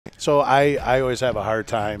So I always have a hard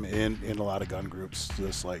time in a lot of gun groups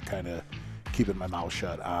just like kind of keeping my mouth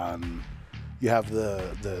shut on. You have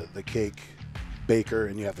the cake baker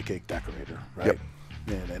and you have the cake decorator, right?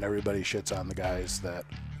 Yep. And everybody shits on the guys that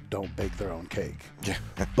don't bake their own cake. Yeah.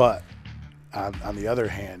 But on the other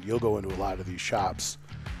hand, you'll go into a lot of these shops.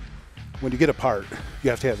 When you get a part,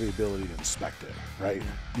 you have to have the ability to inspect it, right?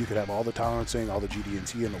 You could have all the tolerancing, all the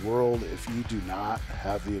GD&T in the world. If you do not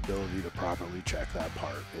have the ability to properly check that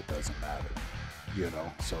part, it doesn't matter, you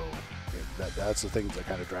know? So that's the things that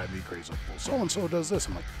kind of drive me crazy. Well, so-and-so does this.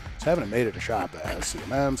 I'm like, just having it made at a shop that has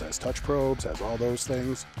CMMs, has touch probes, has all those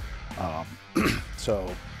things.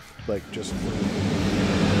 So, like, just...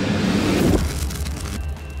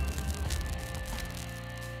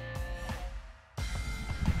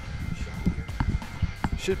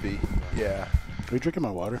 Should be, yeah. Are you drinking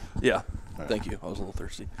my water? Yeah. Thank you. I was a little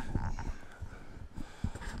thirsty.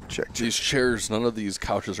 Check. These chairs, none of these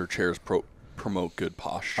couches or chairs promote good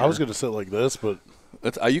posture. I was going to sit like this, but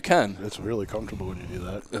It's, you can. it's really comfortable when you do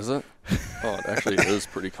that. Is it? Oh, it actually is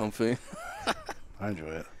pretty comfy. I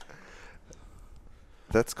enjoy it.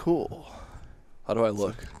 That's cool. How do I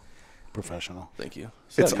look? Professional. Thank you.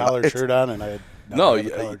 It's a collared shirt on, and I had No, not had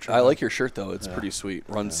a collared shirt I on. like your shirt, though. It's pretty sweet.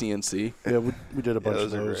 Run CNC. Yeah, we did a bunch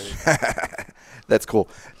of those are those. That's cool.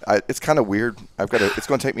 It's kind of weird. It's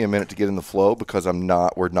going to take me a minute to get in the flow because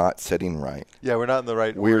we're not sitting right. Yeah, we're not in the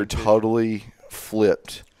right We're orientation. totally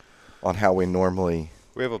flipped on how we normally.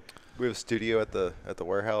 We have a studio at the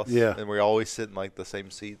warehouse. Yeah. And we always sit in like the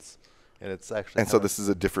same seats, and it's actually. And so this is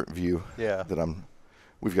a different view. Yeah. That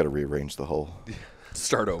we've got to rearrange the whole.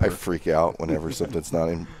 Start over. I freak out whenever something's not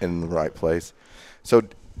in the right place. So,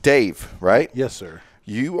 Dave, right? Yes, sir.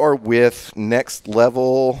 You are with Next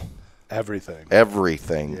Level Everything.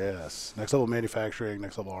 Everything. Yes. Next level manufacturing,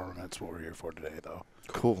 next level armaments. What we're here for today, though.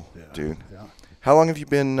 Cool, Yeah. dude. Yeah. How long have you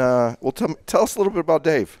been? Well, tell us a little bit about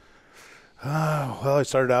Dave. Well, I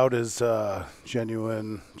started out as a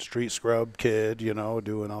genuine street scrub kid, doing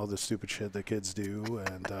all the stupid shit that kids do,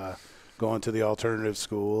 and going to the alternative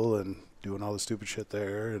school and doing all the stupid shit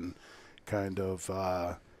there, and kind of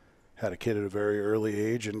had a kid at a very early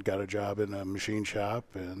age and got a job in a machine shop,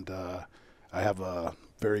 and I have a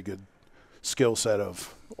very good skill set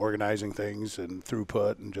of organizing things and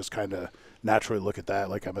throughput, and just kind of naturally look at that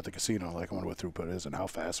like I'm at the casino, like I wonder what throughput is and how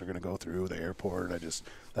fast they're going to go through the airport.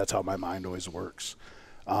 That's how my mind always works.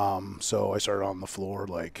 So I started on the floor,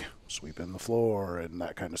 like sweeping the floor and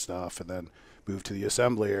that kind of stuff, and then moved to the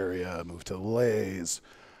assembly area, moved to the lathes,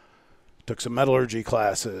 took some metallurgy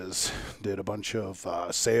classes, did a bunch of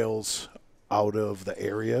sales out of the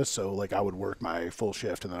area. So like I would work my full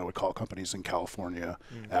shift, and then I would call companies in California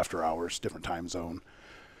after hours, different time zone.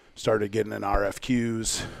 Started getting in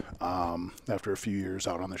RFQs after a few years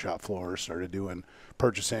out on the shop floor, started doing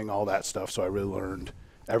purchasing, all that stuff. So I really learned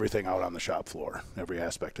everything out on the shop floor, every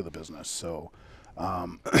aspect of the business. So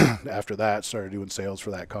after that, started doing sales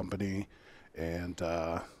for that company, and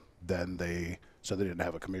then they said they didn't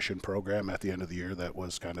have a commission program at the end of the year. That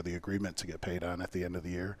was kind of the agreement to get paid on at the end of the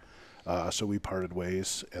year. So we parted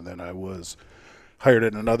ways, and then I was hired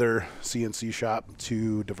at another CNC shop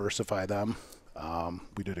to diversify them.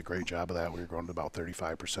 We did a great job of that. We were growing to about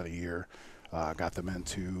 35% a year. Got them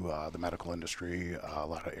into the medical industry, a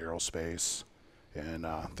lot of aerospace, and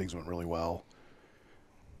things went really well.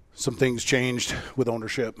 Some things changed with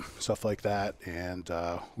ownership, stuff like that, and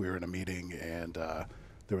we were in a meeting, and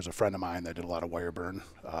there was a friend of mine that did a lot of wire burn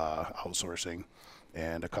outsourcing,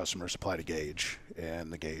 and a customer supplied a gauge,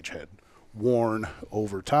 and the gauge had worn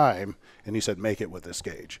over time, and he said, make it with this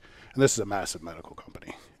gauge. And this is a massive medical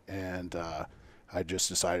company, and I just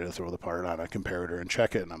decided to throw the part on a comparator and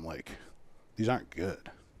check it, and I'm like, these aren't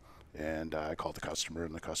good. And I called the customer,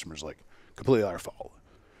 and the customer's like, completely our fault.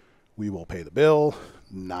 We will pay the bill,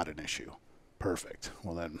 not an issue. Perfect.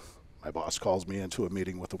 Well, then my boss calls me into a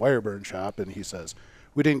meeting with the wire burn shop, and he says,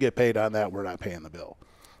 we didn't get paid on that, we're not paying the bill.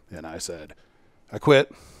 And I said, I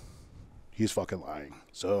quit. He's fucking lying.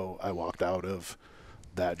 So I walked out of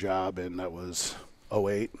that job, and that was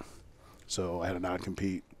 2008. So I had a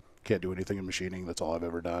non-compete. Can't do anything in machining. That's all I've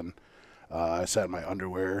ever done. I sat in my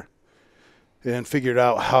underwear and figured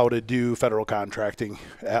out how to do federal contracting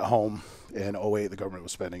at home. In 2008, the government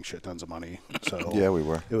was spending shit tons of money. So Yeah, we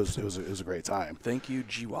were. It was a great time. Thank you,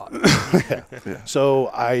 GWAT. Yeah. So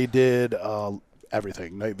I did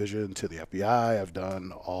everything, night vision to the FBI. I've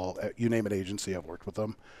done you name an agency, I've worked with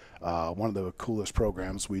them. One of the coolest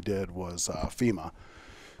programs we did was FEMA.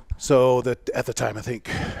 So that at the time, I think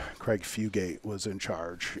Craig Fugate was in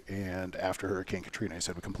charge, and after Hurricane Katrina, he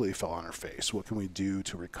said we completely fell on our face. What can we do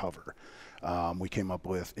to recover? We came up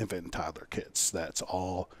with infant and toddler kits. That's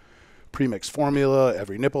all pre-mixed formula,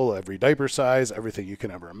 every nipple, every diaper size, everything you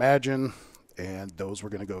can ever imagine, and those were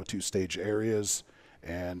going to go to staged areas,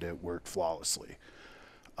 and it worked flawlessly.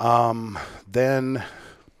 Then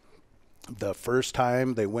the first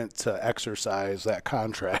time they went to exercise that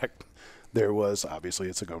contract, there was, obviously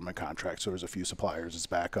it's a government contract, so there's a few suppliers as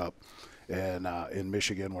backup. And in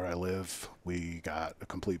Michigan, where I live, we got a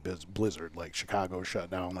complete blizzard. Like Chicago shut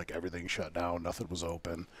down, like everything shut down, nothing was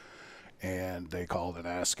open. And they called and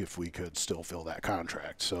asked if we could still fill that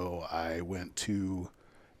contract. So I went to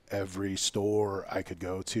every store I could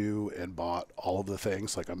go to and bought all of the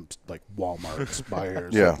things. Like I'm like Walmart's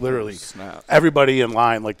buyers. Yeah. Like literally Snap. everybody in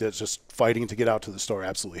line like that's just fighting to get out to the store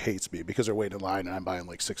absolutely hates me because they're waiting in line and I'm buying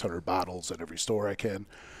like 600 bottles at every store I can.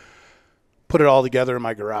 Put it all together in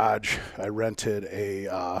my garage. I rented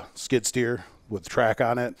a skid steer with track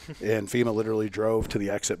on it, and FEMA literally drove to the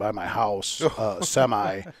exit by my house,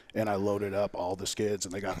 semi, and I loaded up all the skids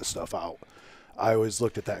and they got the stuff out. I always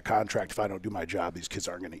looked at that contract. If I don't do my job, these kids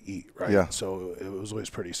aren't going to eat, right? Yeah. So it was always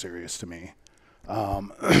pretty serious to me. Yeah,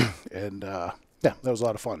 that was a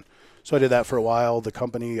lot of fun. So I did that for a while. The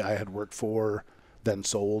company I had worked for then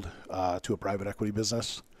sold to a private equity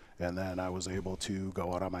business, and then I was able to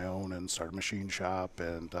go out on my own and start a machine shop,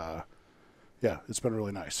 and yeah, it's been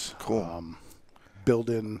really nice. Cool.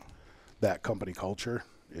 Building that company culture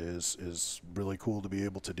is really cool to be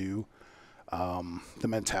able to do. The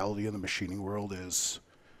mentality in the machining world is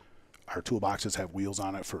our toolboxes have wheels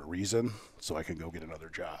on it for a reason, so I can go get another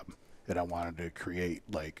job. And I wanted to create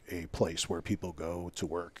like a place where people go to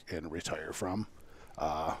work and retire from.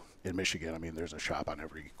 In Michigan, I mean, there's a shop on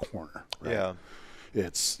every corner. Right? Yeah.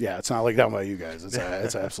 It's not like down by you guys.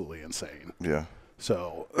 It's absolutely insane. Yeah.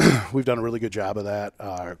 So we've done a really good job of that.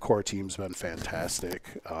 Our core team's been fantastic.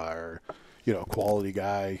 Our, quality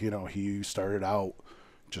guy, he started out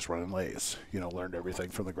just running lathes, learned everything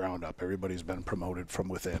from the ground up. Everybody's been promoted from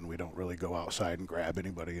within. We don't really go outside and grab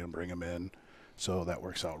anybody and bring them in. So that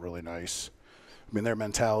works out really nice. I mean, their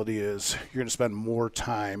mentality is you're going to spend more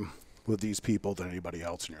time with these people than anybody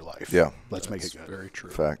else in your life. Yeah. Let's make it good. Very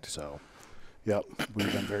true. Fact. So, yep,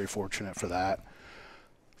 we've been very fortunate for that.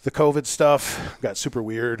 The COVID stuff got super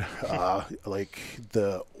weird. Like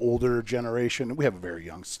the older generation, we have a very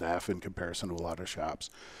young staff in comparison to a lot of shops,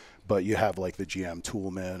 but you have like the GM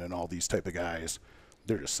toolmen and all these type of guys.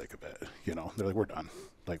 They're just sick of it. They're like, we're done.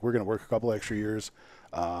 Like, we're going to work a couple extra years.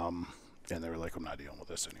 And they were like, I'm not dealing with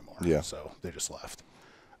this anymore. Yeah. So they just left.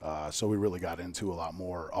 So we really got into a lot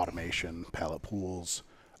more automation, pallet pools,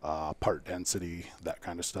 part density, that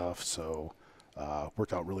kind of stuff. So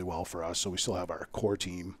worked out really well for us. So we still have our core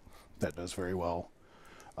team that does very well.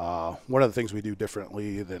 One of the things we do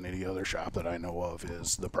differently than any other shop that I know of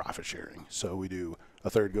is the profit sharing. So we do a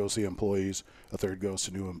third goes to the employees, a third goes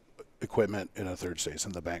to new equipment, and a third stays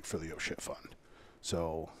in the bank for the OSHIT fund.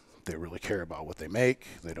 So they really care about what they make.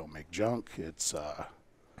 They don't make junk. It's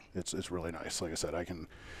really nice. Like I said, I can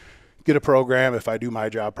get a program. If I do my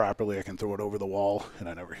job properly, I can throw it over the wall, and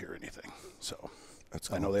I never hear anything. So That's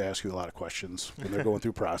cool. I know they ask you a lot of questions when they're going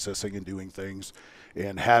through processing and doing things,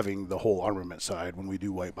 and having the whole armament side. When we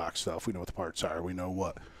do white box stuff, we know what the parts are. We know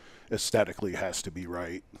what aesthetically has to be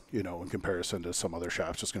right, in comparison to some other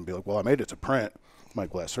shops. Just going to be like, well, I made it to print. My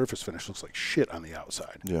glass surface finish looks like shit on the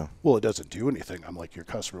outside. Yeah. Well, it doesn't do anything. I'm like, your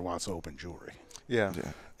customer wants open jewelry. Yeah.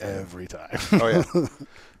 Every time. Oh, yeah.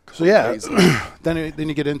 So, yeah, then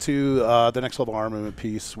you get into the next level armament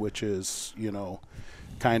piece, which is,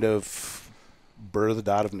 kind of birthed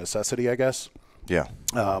out of necessity, I guess. Yeah.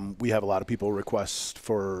 We have a lot of people request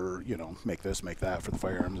for, make this, make that for the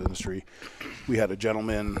firearms industry. We had a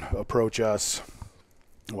gentleman approach us.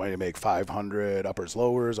 I wanted to make 500 uppers,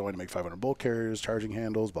 lowers. I wanted to make 500 bolt carriers, charging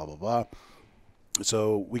handles, blah, blah, blah.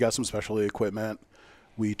 So we got some specialty equipment.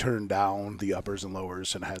 We turned down the uppers and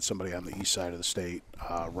lowers and had somebody on the east side of the state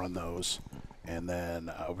run those. And then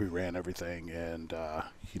we ran everything, and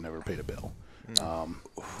he never paid a bill.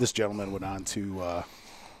 This gentleman went on to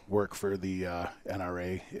work for the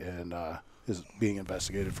NRA and is being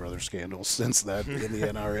investigated for other scandals since then in the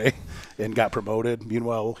NRA, and got promoted.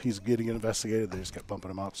 Meanwhile, he's getting investigated. They just kept bumping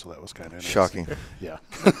him up, so that was kind of Shocking. Yeah.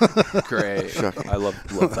 Great. Shocking. I love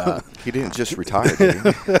that. He didn't just retire, did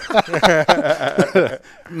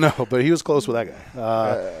he? No, but he was close with that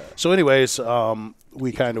guy. So anyways,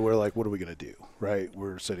 we kind of were like, what are we going to do, right?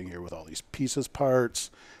 We're sitting here with all these pieces, parts.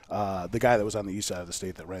 The guy that was on the east side of the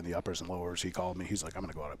state that ran the uppers and lowers, he called me. He's like, I'm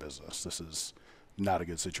going to go out of business. This is not a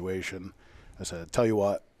good situation. I said, tell you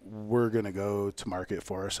what, we're going to go to market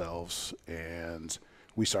for ourselves, and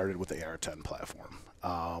we started with the AR-10 platform.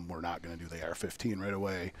 We're not going to do the AR-15 right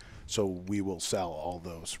away, so we will sell all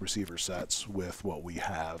those receiver sets with what we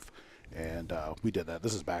have. And we did that.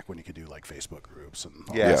 This is back when you could do like Facebook groups and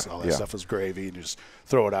all that stuff was gravy, and just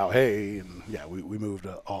throw it out. Hey, and we moved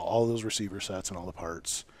all those receiver sets and all the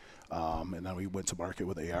parts. And then we went to market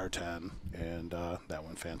with AR-10, and that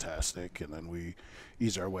went fantastic. And then we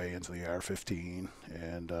eased our way into the AR-15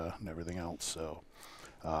 and everything else. So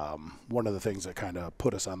one of the things that kind of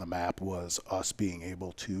put us on the map was us being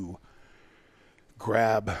able to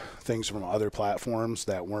grab things from other platforms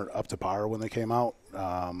that weren't up to par when they came out.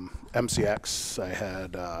 MCX, I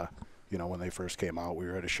had, when they first came out, we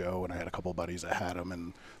were at a show, and I had a couple of buddies that had them,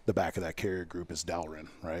 and the back of that carrier group is Delrin,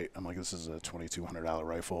 right? I'm like, this is a $2,200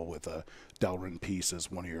 rifle with a Delrin piece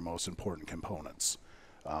as one of your most important components.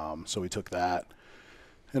 So we took that,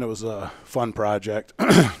 and it was a fun project.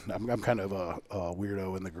 I'm kind of a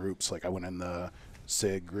weirdo in the groups. Like, I went in the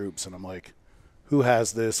SIG groups, and I'm like, who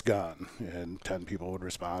has this gun? And 10 people would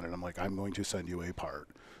respond, and I'm like, I'm going to send you a part.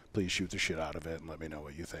 Please shoot the shit out of it and let me know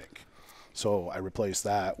what you think. So I replaced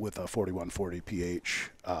that with a 4140 PH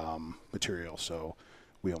material, so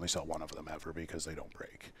we only sell one of them ever because they don't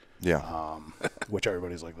break. Yeah. Which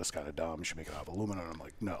everybody's like, that's kind of dumb. You should make it out of aluminum. I'm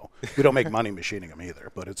like, no. We don't make money machining them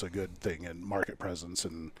either, but it's a good thing in market presence,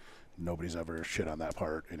 and nobody's ever shit on that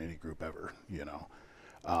part in any group ever,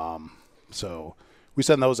 So we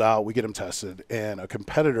send those out, we get them tested, and a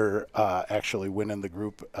competitor actually went in the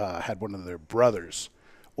group, had one of their brothers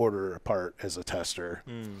order a part as a tester,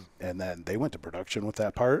 and then they went to production with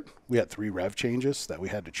that part. We had 3 rev changes that we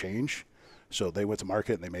had to change. So they went to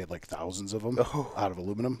market, and they made like thousands of them out of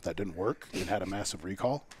aluminum that didn't work and had a massive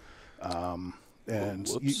recall. And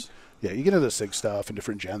you get into the SIG stuff and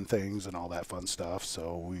different gen things and all that fun stuff.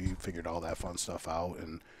 So we figured all that fun stuff out,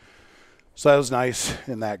 and so that was nice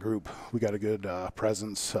in that group. We got a good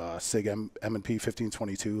presence. SIG M&P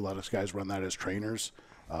 1522, a lot of guys run that as trainers.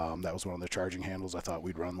 That was one of the charging handles I thought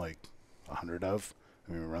we'd run like 100 of.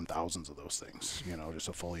 I mean, we run thousands of those things, just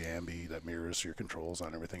a fully ambi that mirrors your controls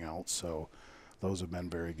on everything else. So those have been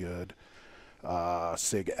very good.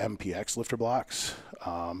 SIG MPX lifter blocks.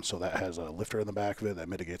 So that has a lifter in the back of it that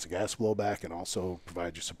mitigates a gas blowback and also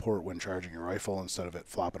provides you support when charging your rifle instead of it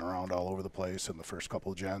flopping around all over the place in the first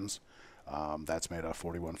couple of gens. That's made out of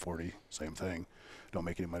 4140, same thing. Don't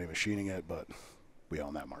make any money machining it, but we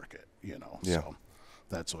own that market, So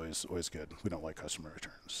that's always good. We don't like customer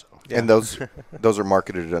returns. So. Yeah. And those are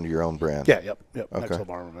marketed under your own brand? Yeah, yep. Okay. Next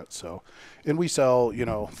Level Armament. So, and we sell,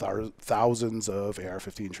 thousands of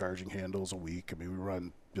AR-15 charging handles a week. I mean, we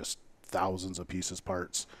run just thousands of pieces,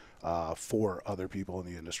 parts for other people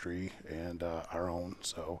in the industry and our own.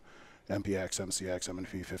 So MPX, MCX,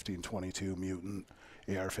 M&P 1522, Mutant,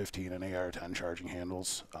 AR-15 and AR-10 charging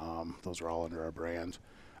handles. Those are all under our brand.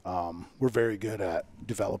 We're very good at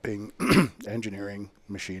developing, engineering,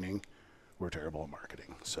 machining. We're terrible at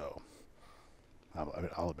marketing. So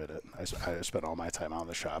I'll admit it. I spend all my time out in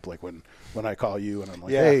the shop. Like when I call you and I'm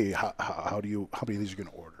like, hey, how many of these are going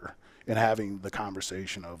to order? And having the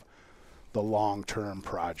conversation of the long-term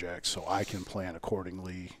projects so I can plan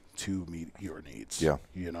accordingly to meet your needs. Yeah.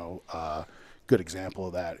 Good example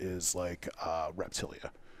of that is like Reptilia.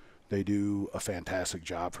 They do a fantastic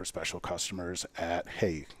job for special customers at,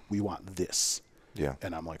 hey, we want this. Yeah.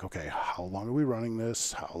 And I'm like, okay, how long are we running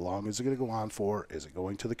this? How long is it going to go on for? Is it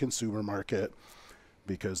going to the consumer market?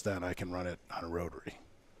 Because then I can run it on a rotary.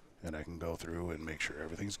 And I can go through and make sure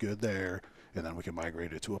everything's good there. And then we can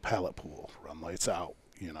migrate it to a pallet pool, run lights out,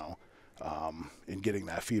 and getting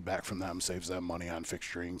that feedback from them saves them money on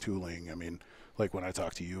fixturing, tooling. I mean, like when I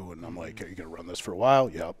talk to you and I'm like, are you going to run this for a while?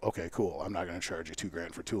 Yep. Okay, cool. I'm not going to charge you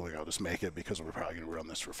 $2,000 for tooling. I'll just make it because we're probably going to run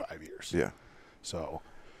this for 5 years. Yeah. So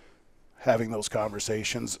having those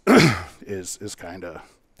conversations is kind of,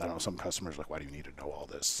 I don't know, some customers are like, why do you need to know all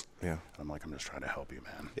this? Yeah. I'm like, I'm just trying to help you,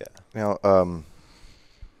 man. Yeah. Now,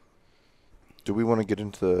 do we want to get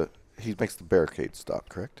into he makes the barricade stop,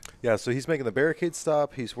 correct? Yeah, so he's making the barricade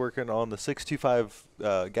stop. He's working on the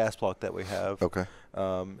 625 gas block that we have. Okay.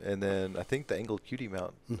 And then I think the angled QD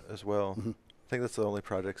mount as well. Mm-hmm. I think that's the only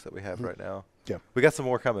projects that we have right now. Yeah. We got some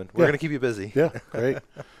more coming. We're going to keep you busy. Yeah, great.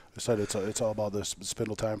 I said it's all about this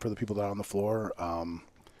spindle time for the people down on the floor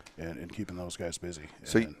and keeping those guys busy.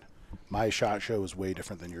 So my SHOT Show is way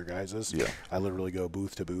different than your guys's. Yeah. I literally go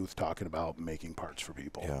booth to booth talking about making parts for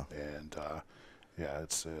people. Yeah. And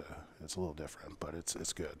it's a little different, but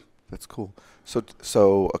it's good. That's cool.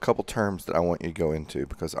 So a couple terms that I want you to go into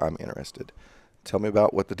because I'm interested. Tell me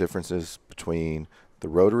about what the difference is between the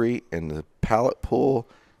rotary and the pallet pull,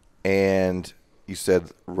 and you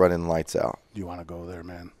said running lights out. Do you want to go there,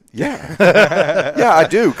 man? Yeah. Yeah, I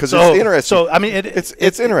do, because it's interesting. So, I mean,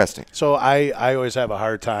 it's interesting. So I always have a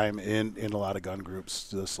hard time in a lot of gun groups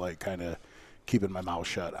just like kind of keeping my mouth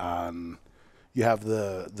shut on, you have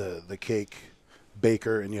the cake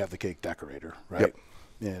baker and you have the cake decorator, right?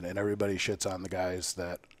 Yep. And everybody shits on the guys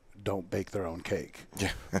that don't bake their own cake.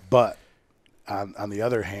 Yeah. But on the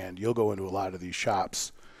other hand, you'll go into a lot of these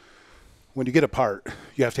shops. When you get a part,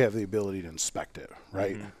 you have to have the ability to inspect it,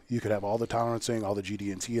 right? Mm-hmm. You could have all the tolerancing, all the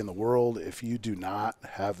GD&T in the world. If you do not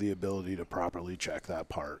have the ability to properly check that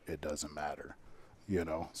part, it doesn't matter, you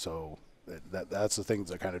know? So that's the things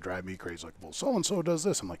that kind of drive me crazy. Like, well, so-and-so does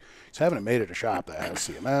this. I'm like, he's having it made at a shop that has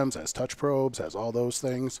CMMs, has touch probes, has all those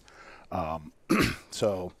things.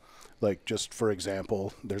 So, like, just for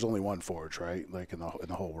example, there's only one forge, right? Like in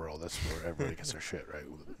the whole world, that's where everybody gets their shit, right?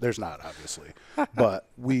 There's not, obviously, but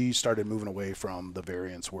we started moving away from the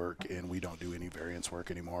variance work, and we don't do any variance work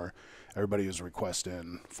anymore. Everybody is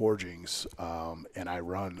requesting forgings, and I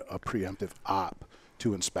run a preemptive op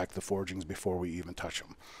to inspect the forgings before we even touch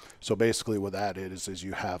them. So basically, what that is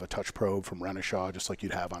you have a touch probe from Renishaw, just like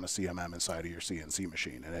you'd have on a CMM inside of your CNC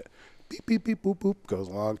machine, and it beep, beep, beep, boop, boop, goes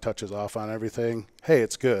along, touches off on everything. Hey,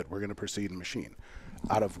 it's good. We're going to proceed and machine.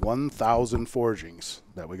 Out of 1,000 forgings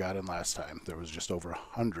that we got in last time, there was just over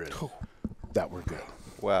 100 that were good.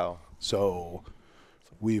 Wow. So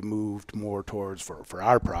we've moved more towards, for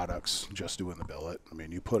our products, just doing the billet. I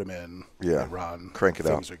mean, you put them in, they run, crank it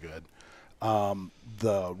out. Things are good.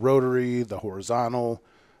 The rotary, the horizontal,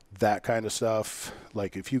 that kind of stuff,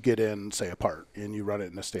 like if you get in, say, a part and you run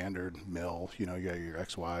it in a standard mill, you know, you got your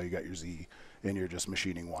XY, you got your Z, and you're just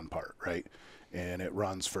machining one part, right? And it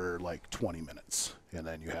runs for like 20 minutes. And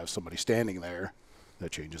then you have somebody standing there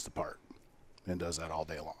that changes the part and does that all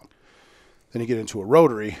day long. Then you get into a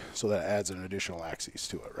rotary, so that adds an additional axis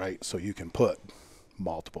to it, right? So you can put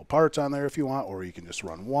multiple parts on there if you want, or you can just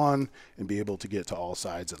run one and be able to get to all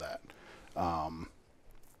sides of that.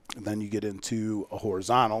 And then you get into a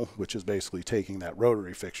horizontal, which is basically taking that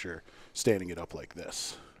rotary fixture, standing it up like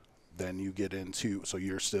this. Then you get into, so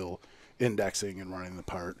you're still indexing and running the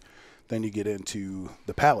part. Then you get into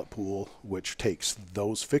the pallet pool, which takes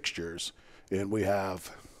those fixtures, and we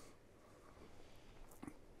have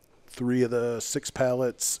 3 of the 6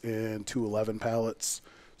 pallets and 2 11 pallets.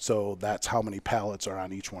 So that's how many pallets are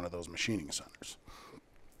on each one of those machining centers.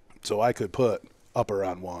 So I could put upper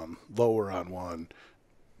on one, lower on one,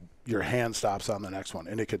 your hand stops on the next one,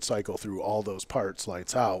 and it could cycle through all those parts,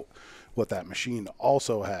 lights out. What that machine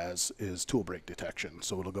also has is tool break detection.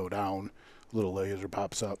 So it'll go down, little laser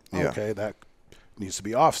pops up. Yeah. Okay, that needs to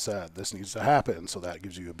be offset. This needs to happen. So that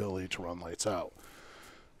gives you ability to run lights out.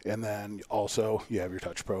 And then also you have your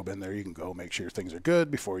touch probe in there. You can go make sure things are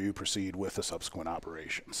good before you proceed with the subsequent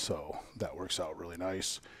operations. So that works out really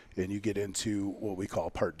nice. And you get into what we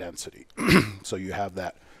call part density. So you have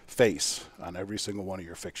that face on every single one of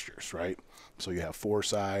your fixtures, right? So you have 4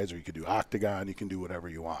 sides, or you could do octagon, you can do whatever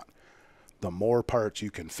you want. The more parts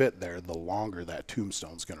you can fit there, the longer that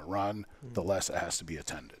tombstone's going to run, the less it has to be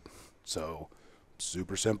attended. So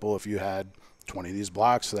super simple. If you had 20 of these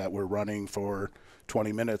blocks that were running for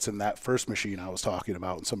 20 minutes in that first machine I was talking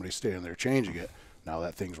about, and somebody's standing there changing it, now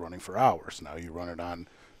that thing's running for hours. Now you run it on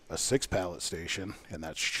a 6 pallet station, and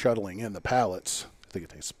that's shuttling in the pallets. I think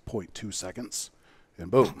it takes 0.2 seconds. And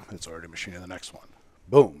boom, it's already machining the next one.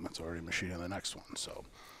 Boom, it's already machining the next one. So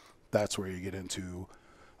that's where you get into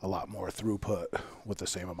a lot more throughput with the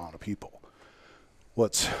same amount of people.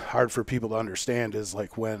 What's hard for people to understand is,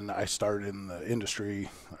 like, when I started in the industry,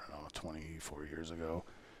 I don't know, 24 years ago,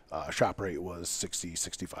 shop rate was $60,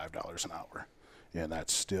 $65 an hour. And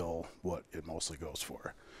that's still what it mostly goes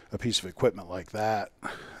for. A piece of equipment like that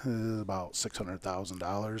is about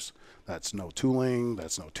 $600,000. That's no tooling,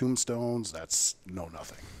 that's no tombstones, that's no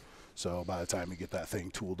nothing. So by the time you get that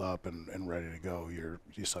thing tooled up and ready to go, you're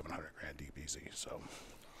 $700,000 deep easy. So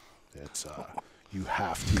it's you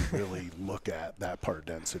have to really look at that part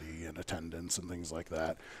density and attendance and things like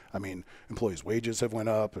that. I mean, employees' wages have went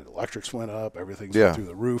up, electrics went up, everything's went through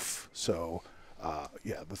the roof. So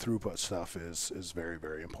the throughput stuff is very,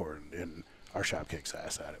 very important. And our shop kicks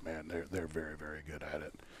ass at it, man. They're very, very good at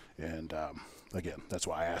it. And again, that's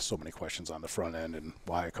why I ask so many questions on the front end, and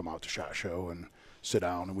why I come out to SHOT Show and sit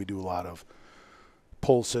down. And we do a lot of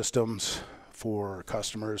pull systems for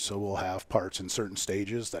customers. So we'll have parts in certain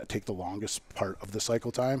stages that take the longest part of the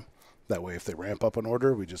cycle time. That way, if they ramp up an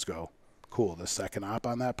order, we just go, cool, the second op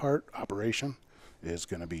on that part, operation, is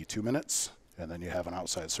going to be 2 minutes. And then you have an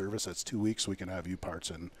outside service that's 2 weeks. We can have you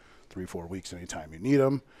parts in 3-4 weeks anytime you need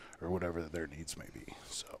them, or whatever their needs may be.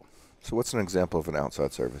 So what's an example of an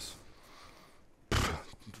outside service?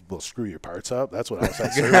 will screw your parts up. That's what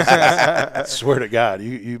outside service is. I swear to God,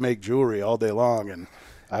 you make jewelry all day long, and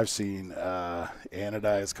I've seen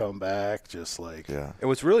anodize come back just like. Yeah. And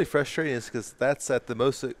what's really frustrating is because that's at the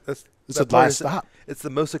most. It's the last stop. It's the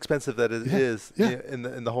most expensive that it is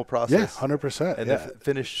in the whole process. Yeah, 100%. And if it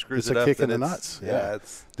finish screws it's it a up, kick in then the it's- nuts. Yeah,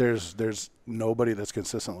 it's there's nobody that's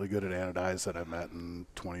consistently good at anodize that I've met in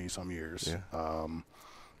 20 some years. Yeah.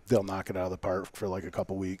 They'll knock it out of the park for like a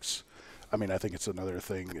couple weeks. I mean, I think it's another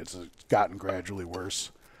thing. It's gotten gradually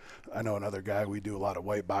worse. I know another guy we do a lot of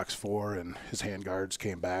white box for, and his hand guards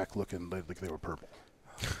came back looking like they were purple.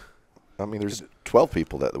 I mean, there's 12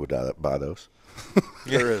 people that would buy those.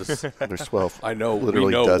 There is. There's 12. I know. Literally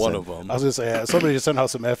We know dozen. one of them. I was gonna say somebody just sent out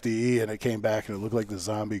some FDE, and it came back and it looked like the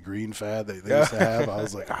zombie green fad they used to have. I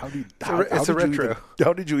was like, It's a retro.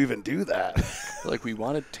 How did you even do that? Like, we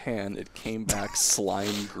wanted tan. It came back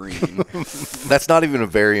slime green. That's not even a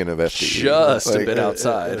variant of FDE. Just a Like, bit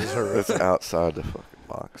outside. It's outside the fucking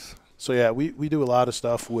box. So yeah, we do a lot of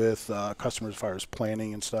stuff with customers as far as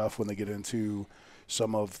planning and stuff when they get into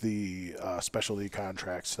some of the specialty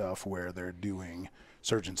contract stuff where they're doing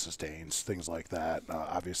surge and sustains, things like that.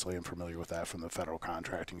 Obviously, I'm familiar with that from the federal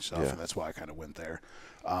contracting stuff, Yeah. and that's why I kind of went there.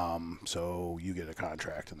 So you get a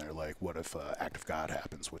contract, and they're like, what if act of God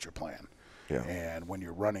happens? What's your plan? Yeah. And when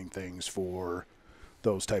you're running things for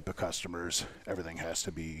those type of customers, everything has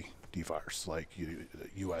to be DFARS, like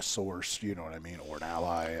U.S. source, you know what I mean, or an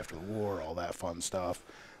ally after the war, all that fun stuff.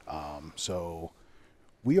 So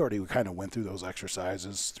we already kind of went through those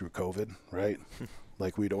exercises through COVID, right?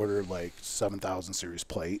 Like we'd order like 7,000 series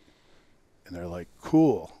plate, and they're like,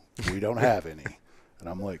 cool, we don't have any. And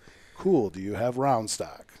I'm like, cool, do you have round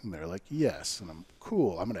stock? And they're like, yes. And I'm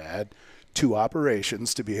cool, I'm going to add 2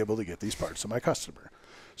 operations to be able to get these parts to my customer.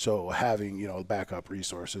 So having, backup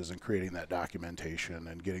resources and creating that documentation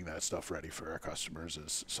and getting that stuff ready for our customers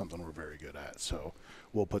is something we're very good at. So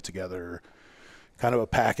we'll put together kind of a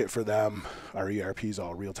packet for them. Our ERP is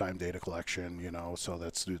all real-time data collection, so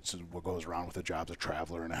it's what goes around with the jobs of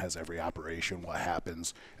traveler, and it has every operation, what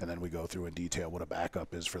happens, and then we go through in detail what a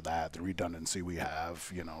backup is for that, the redundancy we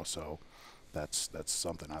have, so that's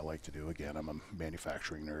something I like to do. Again, I'm a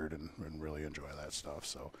manufacturing nerd and really enjoy that stuff.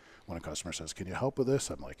 So when a customer says, can you help with this?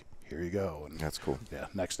 I'm like, here you go. And That's cool. Yeah,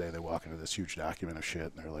 next day they walk into this huge document of shit,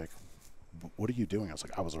 and they're like, what are you doing? I was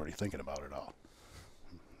like, I was already thinking about it all.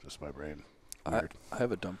 Just my brain. I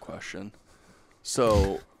have a dumb question.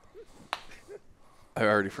 So I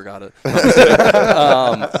already forgot it.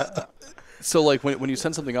 So like when you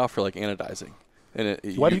send something off for like anodizing, and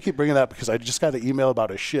why do you keep bringing that up? Because I just got an email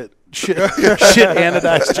about a shit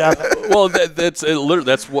anodized job. Well,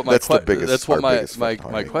 that's what my That's the biggest- that's what our biggest my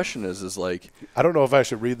part. question is like. I don't know if I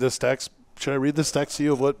should read this text. Should I read this text to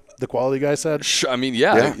you of what the quality guy said? I mean,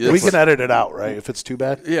 yeah. We can edit it out, right? If it's too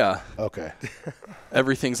bad. Yeah. Okay.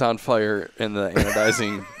 Everything's on fire, and the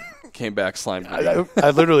anodizing came back slime green. I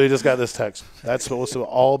literally just got this text. That's supposed to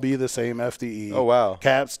all be the same FDE. Oh, wow.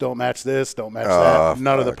 Caps don't match this, don't match that.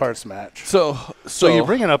 None of the parts match. So you're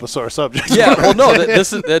bringing up a sore subject. Yeah. Well, no,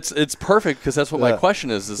 it's perfect because that's what my question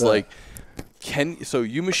is like, so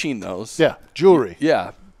you machine those? Yeah. Jewelry.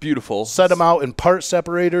 Yeah. Beautiful. Set them out in part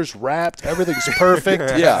separators, wrapped. Everything's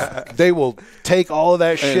perfect. Yeah. They will take all of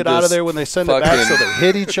that shit out of just there when they send it back, so they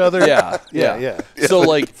hit each other. Yeah. So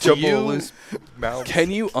like, loose mouths. can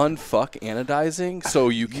you unfuck anodizing so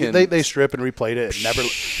you can? They strip and replate it.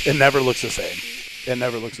 It never looks the same. It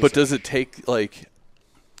never looks the same. But does it take like?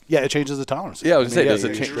 Yeah, it changes the tolerance. Yeah, I was gonna say, does it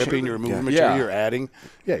you're change? stripping, you're removing material, you're adding.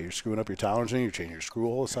 Yeah, you're screwing up your tolerance, you're changing your screw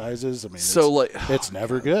hole sizes. I mean, it's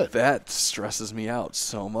never good. That stresses me out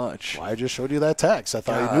so much. Well, I just showed you that text. I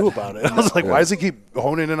thought you knew about it. I was like, why does he keep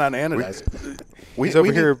honing in on anodizing? He's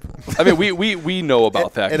over here. I mean, we know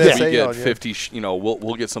about that. And Because SA we get on you. 50.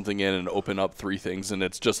 We'll get something in and open up 3 things, and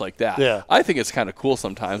it's just like that. Yeah. I think it's kind of cool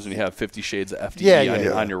sometimes when you have 50 shades of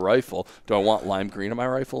FDE on your rifle. Do I want lime green on my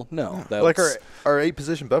rifle? No. Like our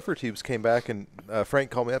 8-position buffer tubes came back, and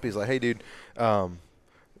Frank called me up. He's like, "Hey, dude,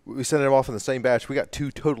 we sent them off in the same batch. We got 2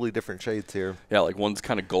 totally different shades here." Yeah, like one's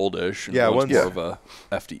kind of goldish, and Yeah, one's one's- more of a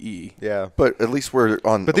FDE. Yeah, But at least we're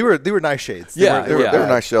on. but they were nice shades. They Yeah, weren't- They were yeah.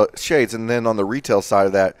 nice shades, and then on the retail side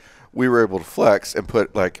of that, we were able to flex and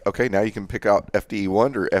put like, okay, now you can pick out FDE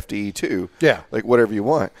 1 or FDE 2, like whatever you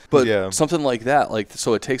want. But something like that, like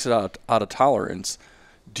so, it takes it out of tolerance.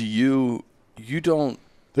 Do you don't?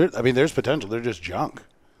 There's potential. They're just junk.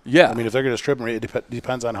 Yeah. I mean, if they're going to strip them, it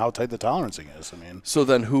depends on how tight the tolerancing is. I mean, So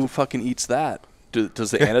then, who fucking eats that? Does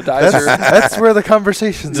the anodizer? That's where the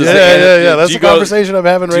conversations. Does are. yeah. That's do the you go- conversation I'm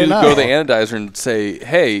having Do right you now. go to the anodizer and say,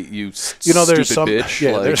 "Hey, you there's stupid some bitch"?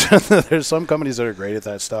 yeah, like, there's some companies that are great at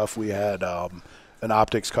that stuff. We had an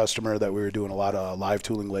optics customer that we were doing a lot of live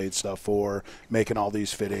tooling lathe stuff for, making all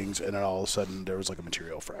these fittings, and then all of a sudden there was like a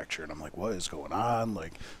material fracture, and I'm like, what is going on?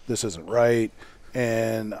 Like, this isn't right.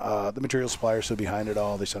 And the material supplier stood behind it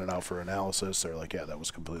all. They sent it out for analysis. They're like, yeah, that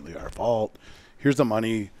was completely our fault. Here's the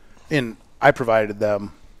money. And I provided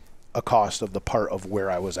them a cost of the part of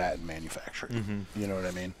where I was at in manufacturing. You know what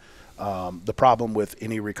I mean? The problem with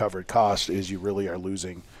any recovered cost is you really are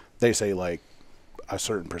losing, they say like a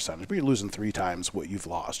certain percentage, but you're losing 3 times what you've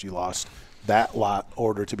lost. You lost that lot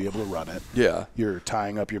order to be able to run it. Yeah. You're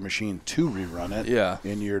tying up your machine to rerun it. Yeah.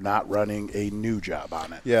 And you're not running a new job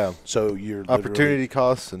on it. Yeah. So you're opportunity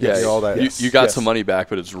costs and all that. You got some money back,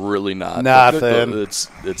 but it's really not nothing. It's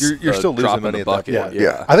you're still losing money in the bucket.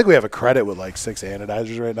 Yeah. I think we have a credit with like 6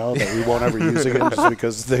 anodizers right now that we won't ever use again just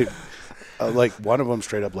because they like one of them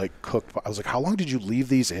straight up like cooked. I was like, how long did you leave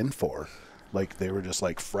these in for? Like they were just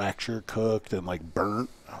like fracture cooked and like burnt.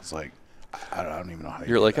 I was like, I don't even know how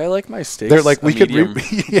you're like, I like my steaks. They're like, we medium,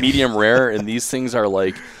 medium rare, and these things are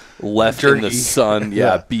like left in the sun.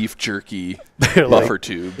 Yeah, beef jerky buffer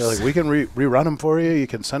tubes. They're like, we can rerun them for you. You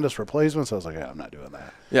can send us replacements. I was like, yeah, I'm not doing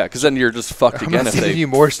that. Yeah, because then you're just fucked again if they give you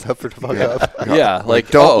more stuff for to fuck up. Yeah, like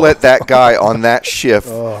don't let that guy on that shift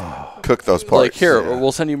cook those parts. Like here,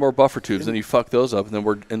 we'll send you more buffer tubes, and you fuck those up, and then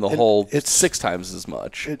we're in the hole. It's 6 times as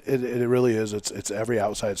much. It really is. It's every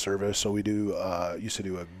outside service. So we do used to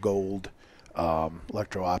do a gold.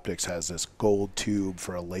 Electro-Optics has this gold tube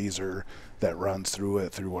for a laser that runs through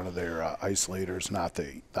it through one of their isolators, not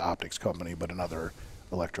the optics company, but another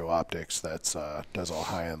Electro-Optics that's does all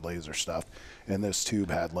high-end laser stuff. And this tube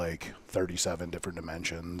had like 37 different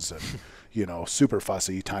dimensions and, you know, super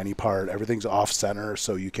fussy, tiny part. Everything's off-center,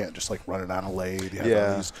 so you can't just like run it on a lathe. You have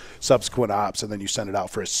all these subsequent ops, and then you send it out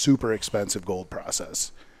for a super expensive gold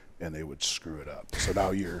process, and they would screw it up. So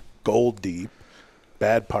now you're gold deep,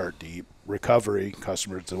 bad part deep, recovery,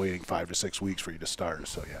 customers are waiting 5 to 6 weeks for you to start.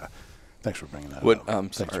 So yeah, thanks for bringing that up.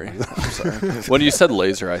 I'm sorry. When you said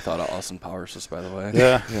laser, I thought of Austin Powers, just by the way.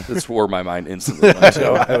 Yeah. That's where my mind instantly went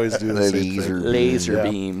to. I always do the same thing. Laser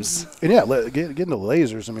beams. And yeah, get into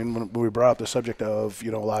lasers. I mean, when we brought up the subject of,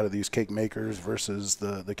 you know, a lot of these cake makers versus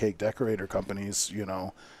the cake decorator companies, you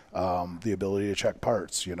know, the ability to check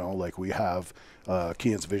parts, you know, like we have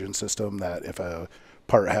Keyence Vision system that if a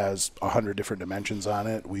part has 100 different dimensions on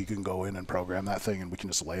it, we can go in and program that thing, and we can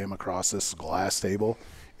just lay them across this glass table,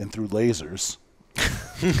 and through lasers,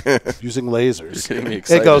 using lasers,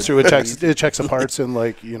 it goes through, it checks the parts in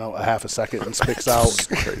like, you know, a half a second and spits out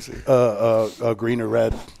a green or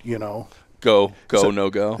red, you know. Go, no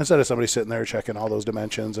go. Instead of somebody sitting there checking all those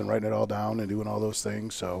dimensions and writing it all down and doing all those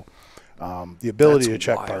things. So the ability to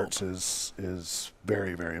check parts is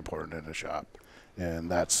very, very important in a shop.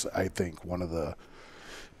 And that's, I think, one of the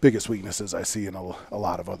biggest weaknesses I see in a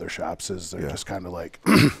lot of other shops is they're just kind of like,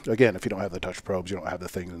 again, if you don't have the touch probes, you don't have the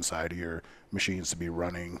things inside of your machines to be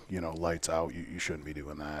running, you know, lights out, you shouldn't be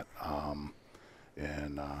doing that.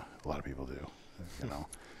 And a lot of people do, you know.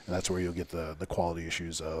 And that's where you'll get the quality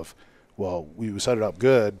issues of, well, we set it up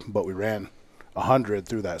good, but we ran 100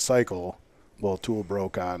 through that cycle. Well, tool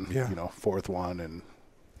broke on, you know, 4th one, and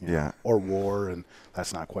you know, or war, and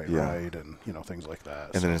that's not quite right, and you know, things like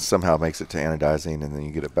that. And then it somehow makes it to anodizing, and then you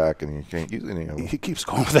get it back, and you can't use it anymore. He keeps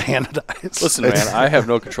going with the anodize. Listen, man, I have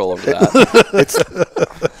no control over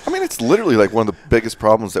that. I mean, it's literally like one of the biggest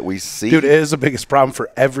problems that we see. Dude, it is the biggest problem for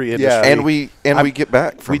every industry. Yeah, and we get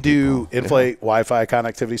back from we do in-flight Wi-Fi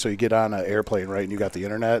connectivity, so you get on an airplane, right, and you got the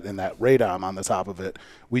internet and that radom on the top of it.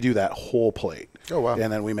 We do that whole plate. Oh, wow.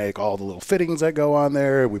 And then we make all the little fittings that go on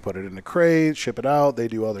there. We put it in a crate, ship it out. They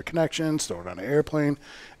do all their connections, store it on an airplane.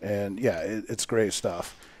 And, yeah, it's great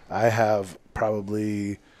stuff. I have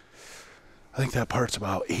probably, I think that part's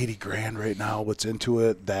about 80 grand right now. What's into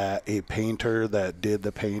it that a painter that did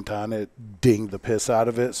the paint on it dinged the piss out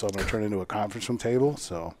of it. So I'm going to turn it into a conference room table.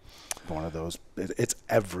 So one of those, it's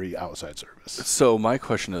every outside service. So my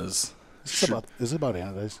question is, is it about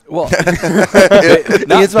anodizing? Well,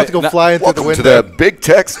 Ian's about to go flying through the window. To the Big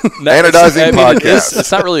Tex Anodizing Podcast.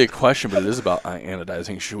 It's not really a question, but it is about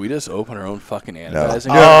anodizing. Should we just open our own fucking anodizing?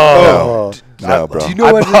 No, bro. Do you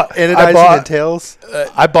know what anodizing entails?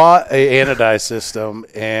 I bought a anodized system,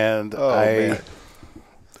 and I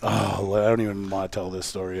don't even want to tell this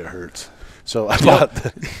story. It hurts. So I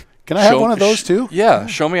bought Can I have one of those too? Yeah.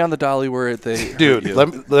 Show me on the dolly where they. Dude,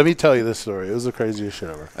 let me tell you this story. It was the craziest shit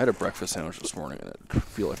ever. I had a breakfast sandwich this morning, and I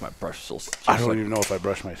feel like my brush still. I don't even know if I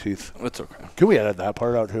brush my teeth. It's okay. Can we edit that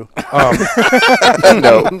part out too?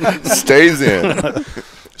 No, stays in.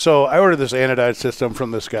 So I ordered this anodized system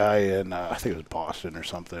from this guy in, I think it was Boston or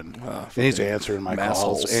something. And he's answering my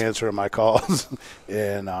calls.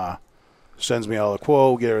 And sends me all the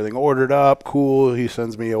quote, get everything ordered up, cool. He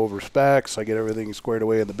sends me over specs. I get everything squared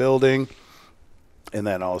away in the building. And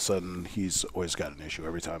then all of a sudden, he's always got an issue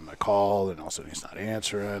every time I call, and all of a sudden he's not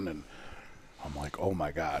answering. And I'm like, oh,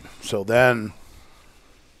 my God. So then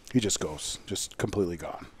he just goes, just completely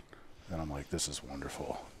gone. And I'm like, this is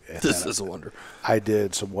wonderful. This is a wonder. I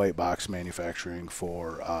did some white box manufacturing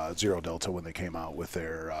for Zero Delta when they came out with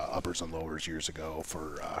their uppers and lowers years ago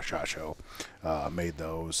for SHOT Show. Made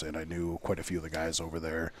those, and I knew quite a few of the guys over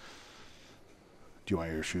there. Do you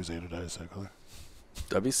want your shoes anodized that color?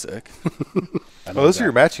 That'd be sick. Those are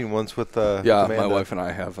your matching ones with yeah, Amanda. my wife and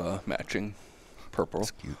I have matching purple.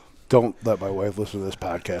 That's cute. Don't let my wife listen to this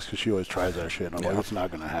podcast because she always tries that shit. And I'm like, it's not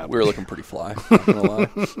going to happen. We were looking pretty fly, not gonna lie.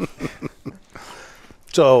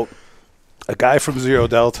 So a guy from Zero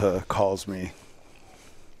Delta calls me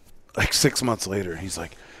like 6 months later. He's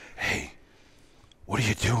like, hey, what are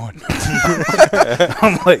you doing?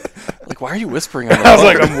 I'm like, why are you whispering on the I was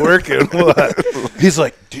phone? like, I'm working. What? He's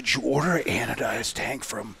like, did you order an anodized tank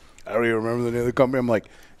from, I don't even remember the name of the company. I'm like,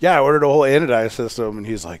 yeah, I ordered a whole anodized system. And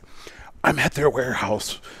he's like, I'm at their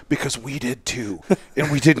warehouse because we did too,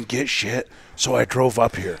 and we didn't get shit, so I drove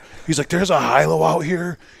up here. He's like, there's a hilo out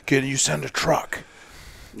here. Can you send a truck?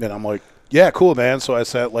 And I'm like, yeah, cool, man. So I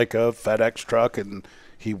sent like a FedEx truck, and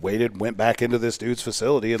he went back into this dude's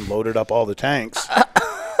facility and loaded up all the tanks.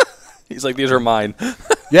 He's like, these are mine.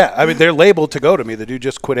 Yeah, I mean, they're labeled to go to me. The dude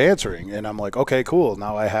just quit answering. And I'm like, okay, cool.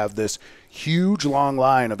 Now I have this huge long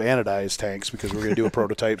line of anodized tanks because we're going to do a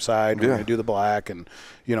prototype side. We're going to do the black and,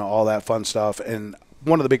 all that fun stuff. And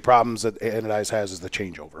one of the big problems that anodized has is the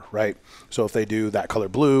changeover, right? So if they do that color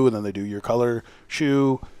blue and then they do your color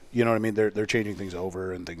shoe, you know what I mean? They're changing things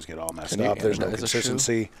over and things get all messed up. There's no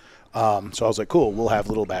consistency. So I was like, cool, we'll have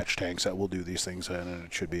little batch tanks that we'll do these things in, and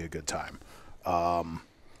it should be a good time.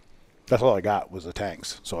 That's all I got was the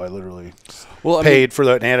tanks. So I literally paid for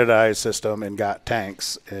the anodized system and got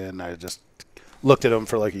tanks, and I just looked at them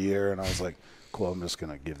for like a year, and I was like, cool, I'm just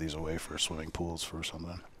going to give these away for swimming pools for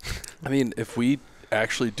something. I mean, if we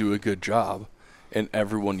actually do a good job and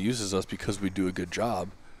everyone uses us because we do a good job,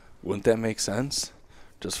 wouldn't that make sense?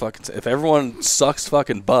 Just fucking if everyone sucks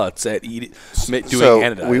fucking butts at doing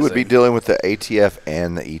anodizing. We would be dealing with the ATF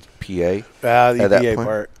and the EPA. The EPA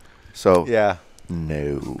part. So yeah.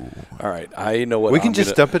 No. All right, I know what we can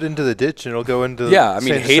just dump it into the ditch and it'll go into I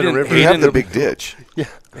mean, Hayden we have the big ditch. Yeah.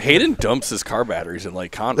 Hayden dumps his car batteries in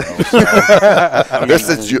Lake Conroe.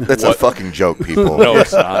 So, that's a fucking joke, people. No,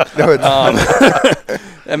 it's not. No, it's not.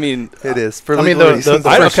 I mean, it is.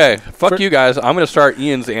 Okay, fuck you guys. I'm going to start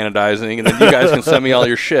Ian's anodizing, and then you guys can send me all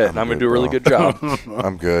your shit, and I'm going to do a really good job.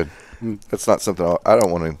 I'm good. That's not something I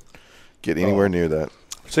don't want to get anywhere near that.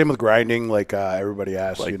 Same with grinding, like everybody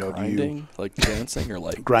asks, like grinding, do you like dancing or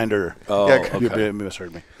like grinder? Oh, yeah, okay. You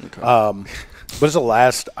misheard me. Okay. But it's a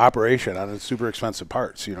last operation on super expensive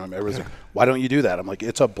parts. Everyone's like, why don't you do that? I'm like,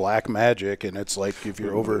 it's a black magic, and it's like if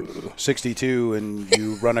you're over 62 and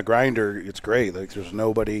you run a grinder, it's great. Like there's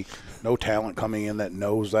no talent coming in that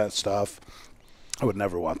knows that stuff. I would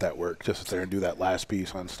never want that work, just sit there and do that last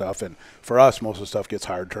piece on stuff. And for us, most of the stuff gets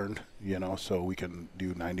hard turned, so we can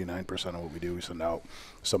do 99% of what we do. We send out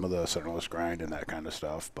some of the centerless grind and that kind of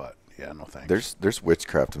stuff. But yeah, no thanks. There's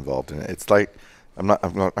witchcraft involved in it. It's like I'm not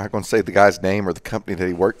going to say the guy's name or the company that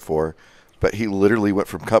he worked for, but he literally went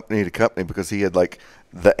from company to company because he had like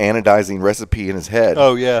the anodizing recipe in his head.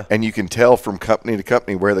 Oh yeah, and you can tell from company to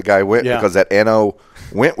company where the guy went because that ano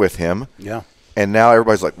went with him. Yeah. And now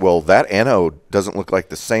everybody's like, well, that ano doesn't look like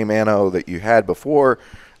the same ano that you had before.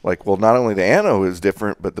 Like, well, not only the ano is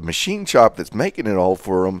different, but the machine shop that's making it all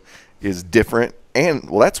for them is different. And,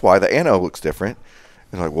 well, that's why the ano looks different.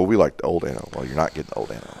 And like, well, we like the old ano. Well, you're not getting the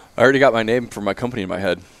old ano. I already got my name for my company in my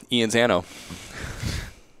head. Ian Zano.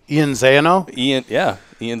 Ian Zano? Ian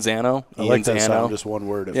Zano. I like that sound, just one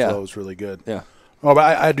word. It flows really good. Yeah. Oh,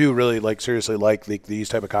 but I do really seriously like these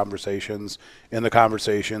type of conversations and the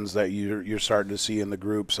conversations that you're starting to see in the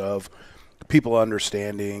groups of people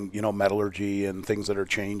understanding, metallurgy and things that are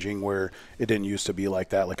changing where it didn't used to be like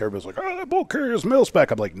that. Like everybody's like, oh, that bolt carrier's mil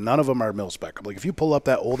spec. I'm like, none of them are mil spec. I'm like, if you pull up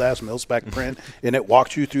that old ass mil spec print and it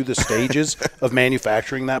walks you through the stages of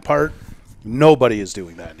manufacturing that part, nobody is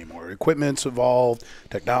doing that anymore. Equipment's evolved,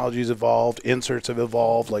 technology's evolved, inserts have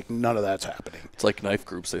evolved. Like none of that's happening. It's like knife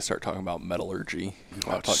groups. They start talking about metallurgy.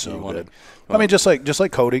 Good. I mean, just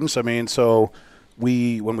like coatings. I mean, so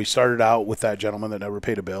when we started out with that gentleman that never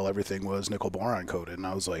paid a bill, everything was nickel boron coated, and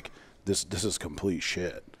I was like, this is complete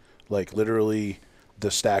shit. Like literally, the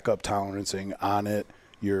stack up tolerancing on it.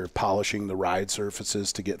 You're polishing the ride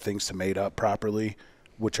surfaces to get things to mate up properly.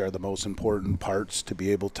 which are the most important parts to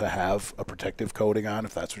be able to have a protective coating on,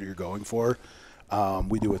 if that's what you're going for.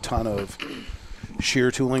 We do a ton of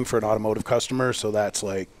shear tooling for an automotive customer, so that's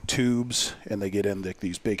like tubes, and they get in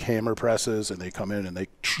these big hammer presses, and they come in and they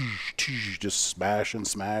just smash and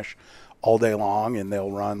smash all day long, and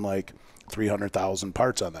they'll run like 300,000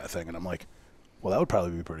 parts on that thing. And I'm like, well, that would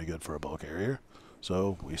probably be pretty good for a bulk carrier.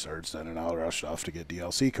 So we started sending out our stuff to get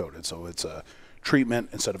DLC coated. So it's a treatment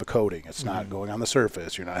instead of a coating. It's not going on the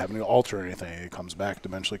surface. You're not having to alter anything. It comes back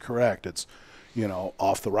dimensionally correct. It's, you know,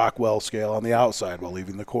 off the Rockwell scale on the outside while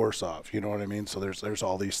leaving the core soft. You know what I mean? So there's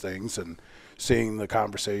all these things, and seeing the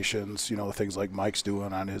conversations, you know, the things like Mike's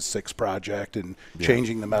doing on his 6 project and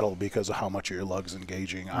changing the metal because of how much of your lug's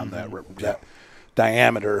engaging on that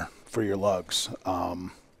diameter for your lugs.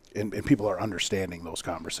 And people are understanding those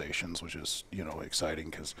conversations, which is, you know, exciting,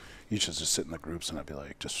 because you should just sit in the groups and I'd be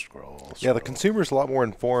like, just scroll. Yeah, the consumer's a lot more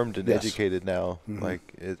informed and educated now.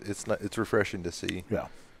 Like it's refreshing to see. Yeah.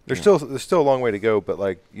 There's still a long way to go, but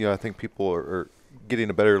like, you know, I think people are getting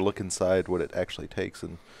a better look inside what it actually takes.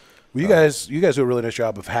 And well, you guys do a really nice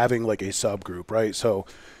job of having like a subgroup, right? So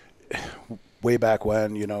way back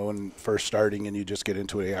when, you know, and first starting, and you just get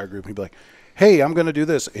into an AR group and you'd be like, hey, I'm going to do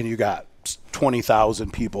this, and you got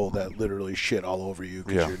 20,000 people that literally shit all over you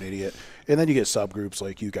because you're an idiot. And then you get subgroups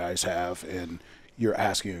like you guys have, and you're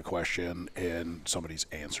asking a question and somebody's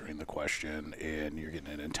answering the question, and you're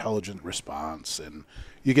getting an intelligent response, and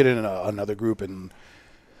you get in another group and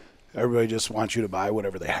everybody just wants you to buy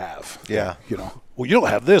whatever they have. Yeah. You know, well, you don't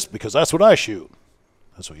have this because that's what I shoot.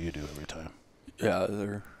 That's what you do every time. Yeah,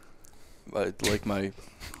 they're like my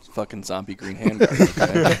fucking zombie green handgun,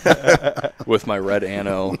 okay? With my red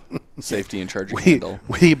ano safety and charging handle.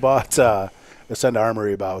 We bought Ascend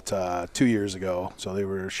Armory about 2 years ago, so they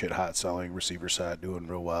were shit hot selling receiver set, doing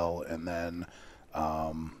real well, and then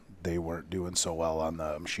they weren't doing so well on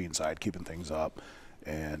the machine side, keeping things up,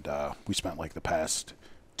 and we spent like the past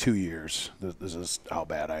 2 years, this is how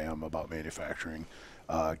bad I am about manufacturing,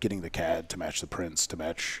 getting the CAD to match the prints, to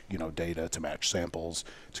match, you know, data, to match samples,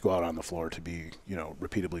 to go out on the floor to be, you know,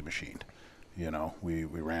 repeatably machined. You know, we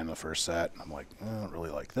ran the first set, and I'm like, I don't really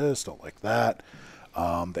like this, don't like that. The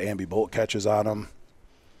ambi bolt catches on them,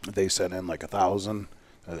 they sent in like 1,000.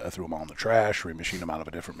 I threw them all in the trash, remachined them out of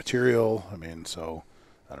a different material. I mean, so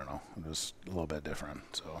I don't know, it was a little bit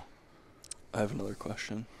different. So I have another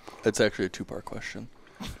question. It's actually a 2-part question.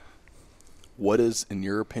 What is, in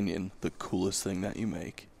your opinion, the coolest thing that you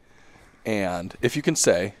make? And if you can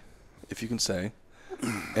say,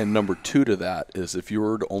 and number 2 to that is, if you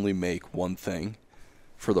were to only make one thing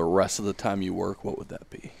for the rest of the time you work, what would that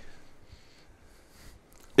be?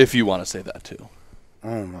 If you want to say that too.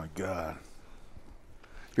 oh my god,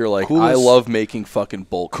 You're like, Coolest- I love making fucking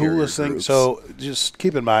bulk coolest carrier thing. groups. So just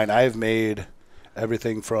keep in mind, I've made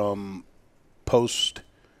everything from post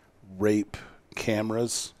rape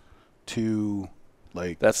cameras to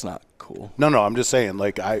like That's not cool. no, I'm just saying,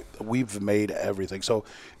 like, we've made everything. So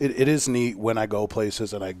it is neat when I go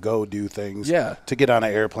places and I go do things to get on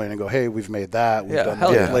an airplane and go, hey, we've made that. We've done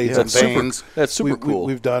hell yeah. blades Yeah, and that's super- veins. that's super cool.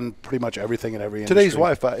 We've done pretty much everything in every today's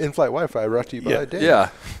industry. in-flight Wi-Fi brought to you by Dave. Yeah.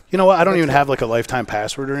 You know what? I don't even have like a lifetime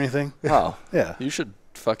password or anything. Oh. Yeah. You should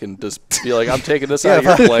fucking just be like, I'm taking this out of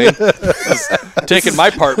your plane. Just taking my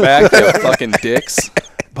part back, you fucking dicks.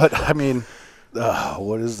 But, I mean,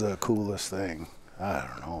 what is the coolest thing? I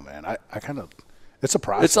don't know, man. I kind of – it's a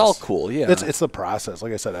process. It's all cool, yeah. It's the process.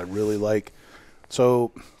 Like I said, I really like –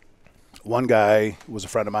 so one guy was a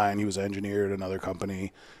friend of mine. He was an engineer at another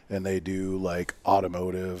company, and they do, like,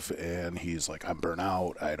 automotive. And he's like, I'm burnt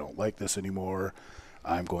out. I don't like this anymore.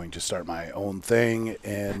 I'm going to start my own thing.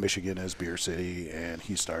 And Michigan is Beer City, and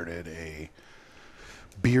he started a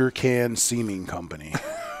beer can seaming company.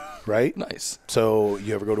 Right? Nice. So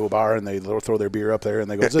you ever go to a bar and they throw their beer up there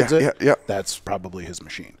and they go, zit, zit? Yeah. That's probably his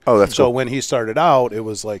machine. Oh, that's so cool. when he started out, it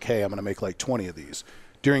was like, hey, I'm going to make like 20 of these.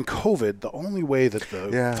 During COVID, the only way that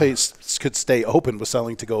the place could stay open was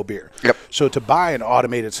selling to-go beer. Yep. So to buy an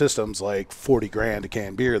automated system's like $40,000 a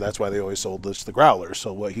can beer. That's why they always sold this to the growlers.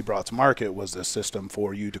 So what he brought to market was this system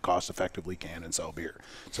for you to cost-effectively can and sell beer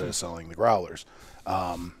instead of selling the growlers.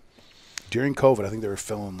 During COVID, I think they were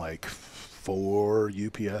filling like 4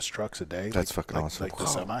 UPS trucks a day. That's fucking awesome. Like the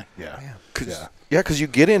semi. Yeah. Because you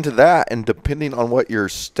get into that, and depending on what your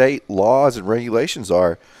state laws and regulations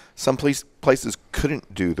are, some places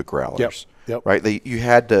couldn't do the growlers. Yep. Right? You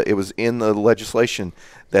had to. It was in the legislation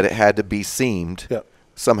that it had to be seamed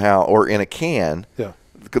somehow or in a can. Yeah.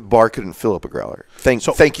 The bar couldn't fill up a growler.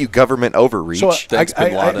 Thank you, government overreach. So Thanks,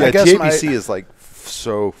 Bin Laden. I guess TABC is like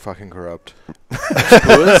so fucking corrupt.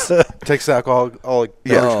 Takes alcoholic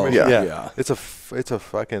beverage commission. Yeah. It's it's a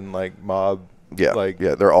fucking like mob. Yeah, like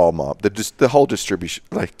they're all mob. The whole distribution.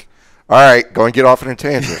 Like, all right, go and get off on a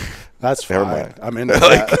tangent. That's Never fine. mind. I'm into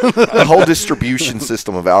that. The whole distribution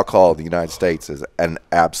system of alcohol in the United States is an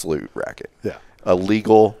absolute racket. Yeah. A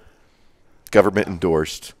legal, government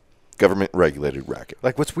endorsed, government regulated racket.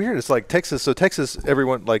 Like what's weird is like Texas. So Texas,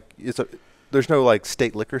 everyone like there's no like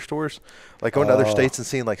state liquor stores. Like going to other states and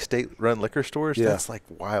seeing like state run liquor stores. Yeah. That's like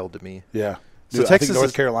wild to me. Yeah. So Dude, I Texas think North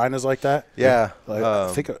is- Carolina's like that. Yeah. Like,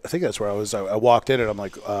 I think that's where I was. I walked in and I'm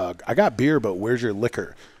like, I got beer, but where's your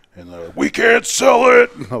liquor? And they're like, we can't sell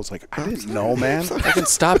it. And I was like, I didn't know, man. Fucking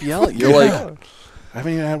stop yelling. You're like, I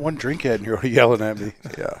haven't even had one drink yet, and you're already yelling at me.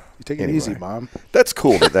 Yeah. You take it Anyway. easy, Mom. That's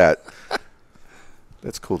cool that's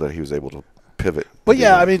cool that he was able to pivot. But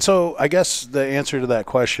yeah, I mean, so I guess the answer to that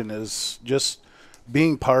question is just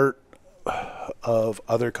being part of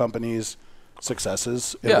other companies'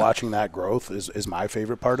 successes and watching that growth is my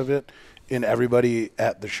favorite part of it. And everybody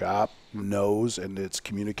at the shop knows, and it's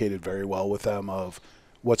communicated very well with them of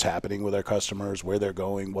what's happening with our customers, where they're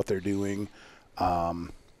going, what they're doing.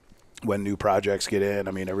 When new projects get in,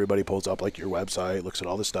 I mean, everybody pulls up like your website, looks at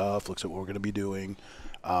all the stuff, looks at what we're going to be doing.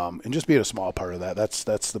 And just being a small part of that,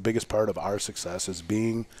 that's the biggest part of our success is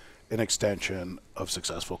being an extension of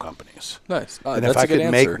successful companies. nice. And That's if I a good could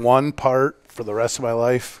answer. make one part for the rest of my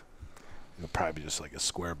life, it would probably be just like a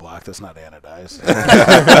square block that's not anodized.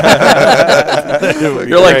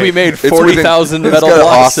 You're like, we made 40,000 It's metal got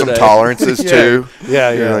blocks awesome today. tolerances too.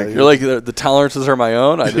 Yeah, You're yeah. like, You're like, the tolerances are my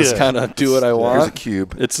own. I just Yeah. kind of do what I Here's a want.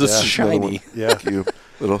 cube. It's just shiny. Yeah. Cube.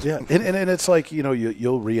 Little. Yeah, and it's like, you know,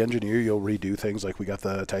 you'll re-engineer, you'll redo things. Like we got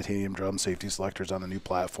the titanium drum safety selectors on the new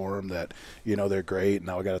platform that, you know, they're great.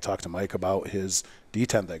 Now I got to talk to Mike about his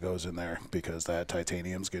detent that goes in there because that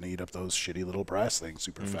titanium's going to eat up those shitty little brass things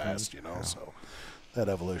super fast, you know. So that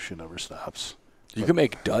evolution never stops. You can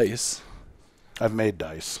make dice. I've made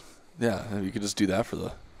dice. Yeah, you could just do that for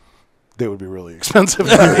the. They would be really expensive.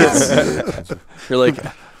 You're like,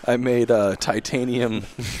 I made titanium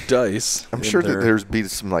dice. I'm and sure that they're- there's be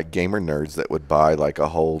some like gamer nerds that would buy like a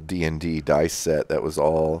whole D&D dice set that was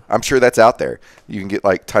all. I'm sure that's out there. You can get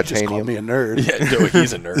like Just called titanium me a nerd. Yeah, no,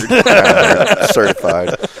 he's a nerd. certified.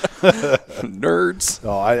 Nerds.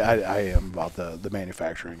 No, I am about the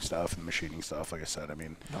manufacturing stuff and machining stuff. Like I said, I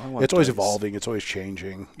mean, I want it's always dice. evolving. It's always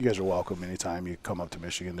changing. You guys are welcome anytime you come up to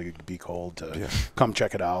Michigan to be cold to come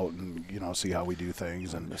check it out and, you know, see how we do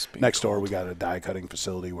things. And miss being next door we got a die cutting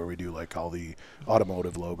facility where we do like all the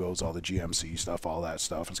automotive logos, all the GMC stuff, all that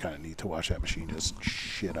stuff. It's kind of neat to watch that machine just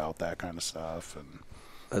shit out that kind of stuff. And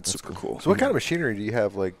That's super cool. So what kind of machinery do you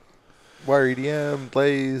have? Like wire EDM,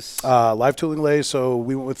 lathes? live tooling lathe. So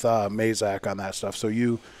we went with Mazak on that stuff. So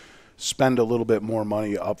you spend a little bit more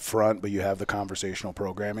money up front, but you have the conversational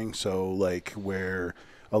programming. So like where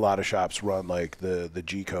a lot of shops run like the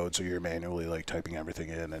G code, so you're manually like typing everything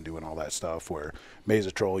in and doing all that stuff. Where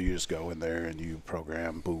Mazatrol, you just go in there and you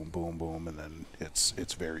program boom, boom, boom, and then it's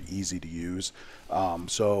very easy to use.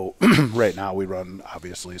 So right now we run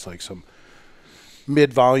obviously it's like some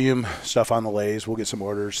mid-volume stuff on the lathes. We'll get some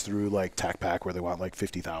orders through like TacPack where they want like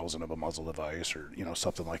 50,000 of a muzzle device or, you know,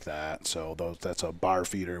 something like that. So that's a bar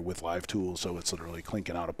feeder with live tools, so it's literally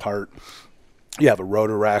clinking out a part. You have a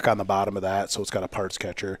rotor rack on the bottom of that, so it's got a parts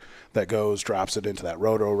catcher that goes, drops it into that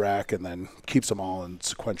rotor rack, and then keeps them all in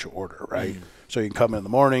sequential order, right? So you can come in the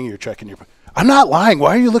morning, you're checking your... I'm not lying.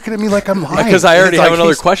 Why are you looking at me like I'm lying? Because I already It's have like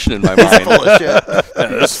another he's question in my mind. full of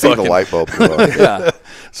shit. Just see the light bulb go off. Yeah.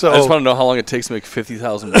 So, I just want to know how long it takes to make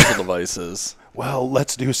 50,000 missile devices. well,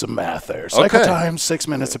 let's do some math there. Cycle Okay. time, 6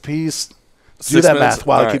 minutes apiece. Do 6 that minutes? math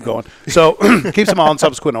while All I keep right. going. So keeps them all in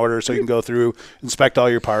subsequent order, so you can go through, inspect all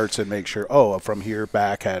your parts, and make sure, from here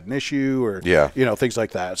back had an issue, or you know, things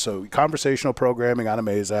like that. So conversational programming on a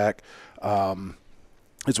Mazak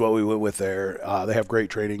is what we went with there. They have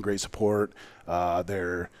great training, great support.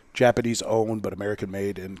 They're Japanese owned but American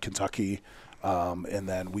made in Kentucky. And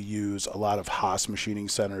then we use a lot of Haas machining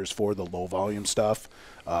centers for the low volume stuff.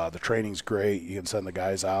 The training's great. You can send the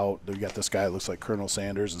guys out. We got this guy that looks like Colonel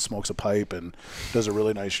Sanders and smokes a pipe and does a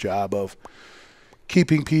really nice job of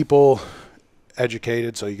keeping people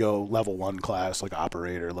educated. So you go level 1 class, like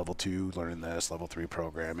operator, level 2, learning this, level 3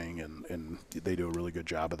 programming, and they do a really good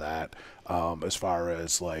job of that. As far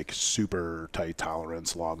as like super tight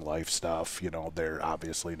tolerance, long life stuff, you know, they're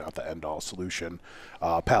obviously not the end all solution.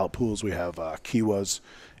 Pallet pools, we have Kiwas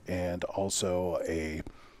and also a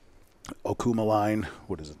Okuma line.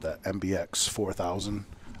 What is it? The MBX 4000.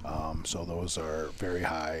 So those are very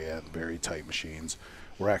high and very tight machines.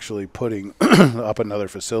 We're actually putting up another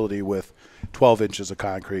facility with 12 inches of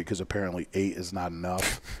concrete because apparently 8 is not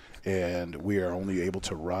enough. and we are only able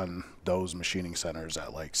to run those machining centers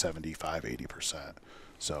at like 75-80%.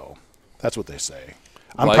 So that's what they say.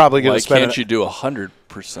 I'm probably going to spend. Why can't you do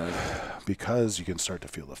 100%? Because you can start to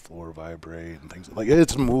feel the floor vibrate and things like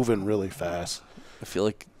it's moving really fast. I feel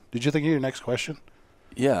like. Did you think of your next question?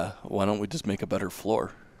 Yeah. Why don't we just make a better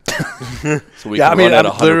floor? So we yeah, can I mean, run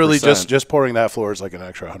I'm at literally 100%. just pouring that floor is like an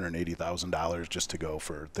extra $180,000 just to go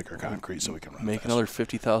for thicker concrete, so we can run Make faster. another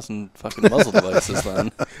 50,000 fucking muzzle devices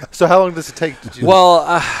then. So how long does it take? Well,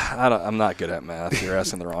 I'm not good at math. You're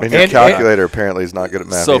asking the wrong. And your person. calculator apparently is not good at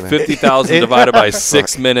math. So either. 50,000 divided by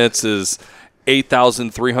 6 minutes is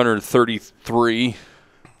 8,333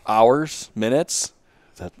 minutes.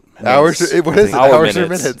 Hours? What is it? Hour Hours or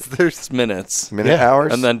minutes. minutes? There's It's minutes. Minute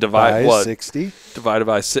hours? And then divide by what? 60. Divided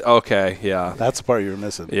by 6. Okay, yeah. That's the part you were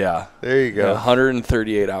missing. Yeah. there you go.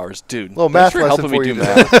 138 hours. Dude, Little math thanks for lesson helping for me you. do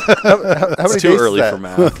math. How many It's days too is early that? for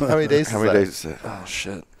math. How many days? How is many that? days is it? Oh,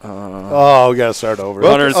 shit. Oh, we got to start over.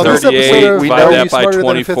 Well, on this episode 138, of We divide know that you by smarter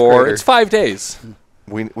than a fifth 24. grader. It's 5 days.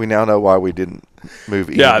 We now know why we didn't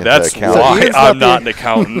move Ian Yeah, into that's accounting. why Ian's I'm not not an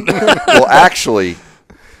accountant. Well, actually,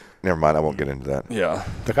 never mind. I won't get into that. Yeah.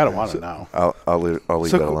 I kind of want it now. I'll leave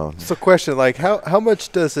that alone. So question, like how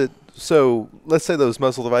much does it? So let's say those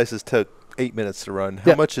muzzle devices took 8 minutes to run.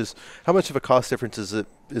 How Yeah. much of a cost difference is it?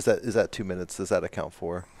 Is that 2 minutes? Does that account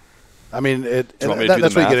for? I mean, you want me to do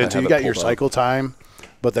that's the what you get math? I into. have You it got your pulled up. cycle time,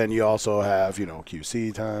 but then you also have,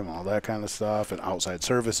 QC time, all that kind of stuff, and outside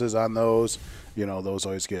services on those. Those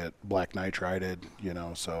always get black nitrided,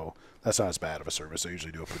 so that's not as bad of a service. They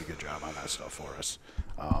usually do a pretty good job on that stuff for us.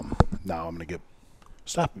 Now I'm going to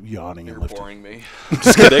stop yawning and You're lifting. boring me.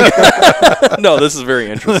 Just kidding. No, this is very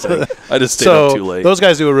interesting. I just stayed up too late. Those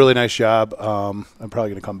guys do a really nice job. I'm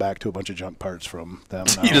probably going to come back to a bunch of junk parts from them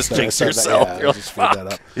now. You just So I jinxed said that- yourself. yeah, I You're like, just screwed that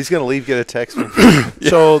up. He's gonna leave, get a text from.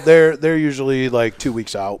 So they're usually like 2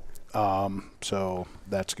 weeks out. So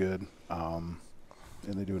that's good. And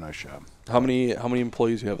they do a nice job. How many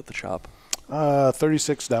employees do you have at the shop?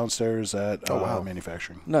 36 downstairs at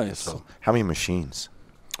manufacturing. Nice. So, How many machines?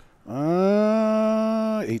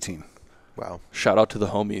 18. Wow. Shout out to the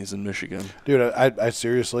homies in Michigan. Dude, I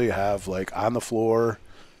seriously have, like, on the floor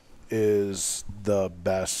is the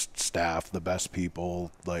best staff, the best people,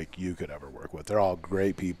 like, you could ever work with. They're all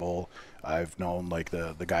great people. I've known, like,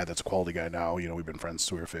 the guy that's a quality guy now. We've been friends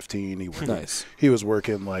since we were 15. He worked, Nice. He was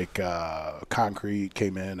working, like, concrete,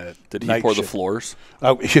 came in at Did he night pour the shift. floors?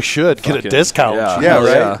 Oh, you should get a Fucking- discount. Yeah, hell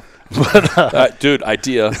right. Dude,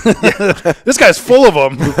 idea. This guy's full of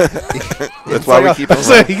them. That's why we keep them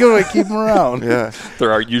So you gotta keep them around. Yeah.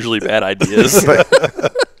 There are usually bad ideas.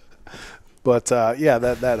 But yeah,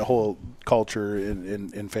 that whole culture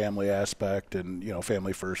in family aspect and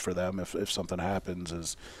family first for them. If something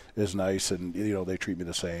happens is nice, and they treat me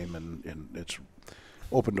the same, and it's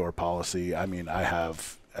open door policy. I mean, I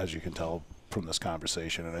have, as you can tell from this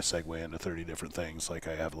conversation, and I segue into 30 different things. Like,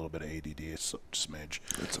 I have a little bit of ADD, it's a smidge.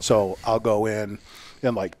 So I'll go in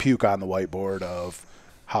and like puke on the whiteboard of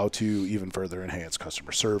how to even further enhance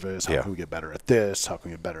customer service. How can we get better at this? How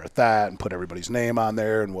can we get better at that? And put everybody's name on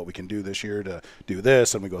there and what we can do this year to do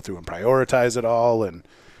this. And we go through and prioritize it all. And,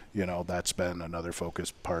 that's been another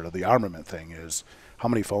focus part of the armament thing is how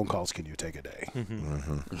many phone calls can you take a day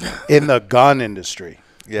in the gun industry?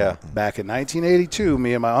 Yeah. Back in 1982,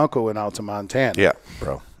 me and my uncle went out to Montana. Yeah,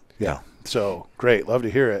 bro. Yeah. So great. Love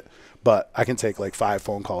to hear it. But I can take like 5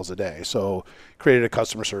 phone calls a day. So created a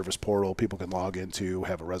customer service portal people can log into,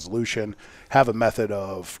 have a resolution, have a method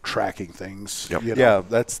of tracking things. Yep. Yeah,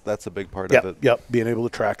 that's a big part of it. Yep. Being able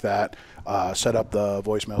to track that. Set up the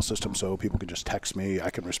voicemail system so people can just text me. I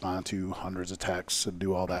can respond to hundreds of texts and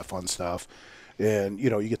do all that fun stuff. And, you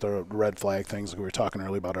get the red flag things like we were talking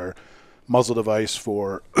earlier about our muzzle device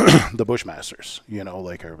for the Bushmasters.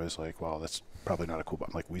 Like everybody's like, well, that's probably not a cool, but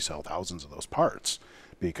I'm like, we sell thousands of those parts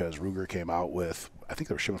because Ruger came out with, I think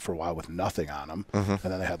they were shipping for a while with nothing on them, and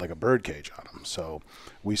then they had like a bird cage on them. So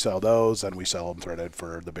we sell those, and we sell them threaded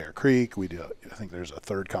for the Bear Creek. We do. I think there's a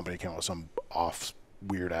third company came out with some off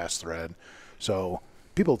weird ass thread. So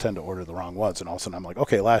people tend to order the wrong ones, and all of a sudden I'm like,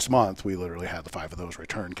 okay, last month we literally had the 5 of those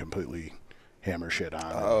returned completely hammer shit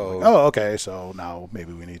on. Like, okay, so now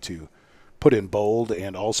maybe we need to put in bold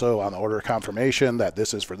and also on the order confirmation that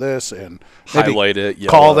this is for this, and maybe Highlight it, yellow.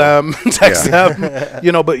 call them, text them,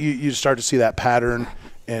 but you start to see that pattern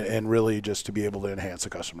and really just to be able to enhance the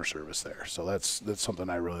customer service there. So that's something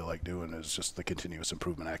I really like doing is just the continuous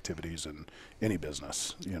improvement activities in any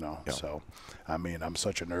business, So, I mean, I'm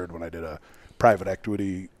such a nerd when I did a private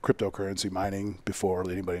equity cryptocurrency mining before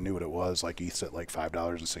anybody knew what it was. Like ETH's at like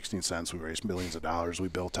 $5.16. We raised millions of dollars. We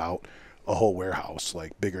built out a whole warehouse,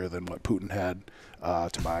 like bigger than what Putin had,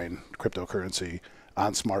 to mine cryptocurrency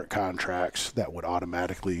on smart contracts that would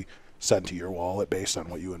automatically send to your wallet based on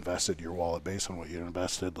what you invested, your wallet based on what you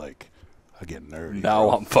invested. Like, I get nerdy. Now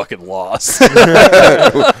I'm fucking lost.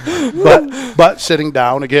 But sitting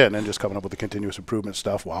down again and just coming up with the continuous improvement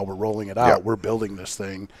stuff while we're rolling it out, we're building this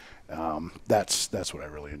thing. That's what I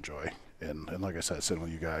really enjoy. And like I said, sitting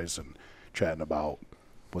with you guys and chatting about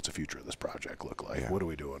what's the future of this project look like? What are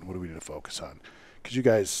we doing? What do we need to focus on? Because you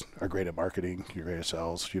guys are great at marketing. You're great at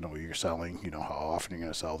sales. You know what you're selling. You know how often you're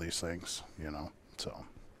going to sell these things. You know, so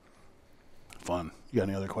fun. You got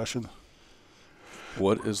any other questions?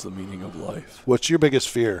 What is the meaning of life? What's your biggest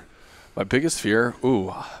fear? My biggest fear?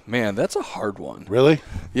 Ooh, man, that's a hard one. Really?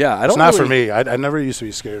 Yeah, I don't. It's not really, for me. I never used to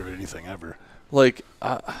be scared of anything ever. Like,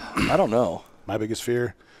 I don't know. My biggest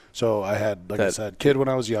fear. So I had, like I said, kid when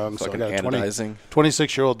I was young. So I got a anodizing.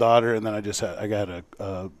 26-year-old daughter, and then I got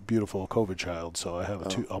a beautiful COVID child. So I have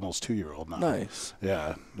a almost 2-year-old now. Nice.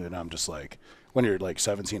 Yeah, and I'm just like, when you're like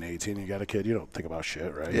 17, 18, you got a kid, you don't think about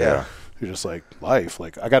shit, right? Yeah. You're just like, life.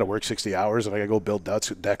 Like, I got to work 60 hours, and I got to go build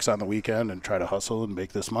decks on the weekend and try to hustle and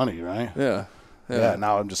make this money, right? Yeah. Yeah,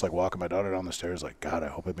 now I'm just like walking my daughter down the stairs like, God, I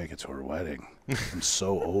hope I make it to her wedding. I'm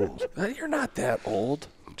so old. You're not that old.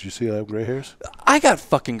 Did you see I have gray hairs? I got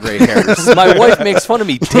fucking gray hairs. My wife makes fun of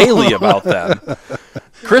me daily about them.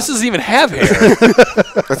 Chris doesn't even have hair.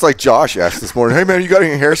 That's like Josh asked this morning, hey, man, you got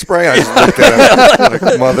any hairspray? I just looked at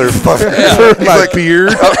him like, motherfucker. Yeah. He's like, beard?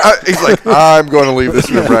 He's like, I'm going to leave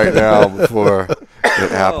this room right now before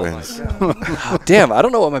it happens. Oh, damn, I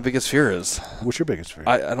don't know what my biggest fear is. What's your biggest fear?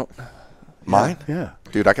 I don't. Mine? Yeah.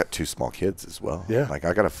 Dude, I got 2 small kids as well. Yeah. Like,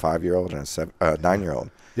 I got a 5-year-old and a 9-year-old.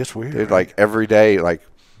 It's weird. Dude, right? like, every day, like.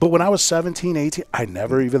 But when I was 17, 18, I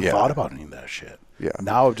never even Yeah. thought about any of that shit. Yeah.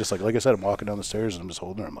 Now I'm just like I said, I'm walking down the stairs and I'm just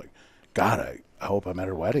holding her. I'm like, God, I hope I'm at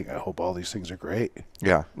her wedding. I hope all these things are great.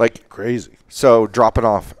 Yeah. Like, Crazy. so dropping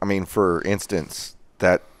off, I mean, for instance,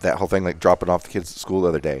 that whole thing, like dropping off the kids at school the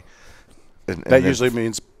other day. And That usually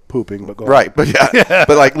means pooping, but go on. Right, but yeah,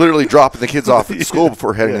 but like literally dropping the kids off at school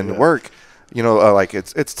before heading into work. You know, like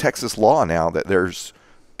it's Texas law now that there's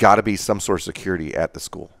got to be some sort of security at the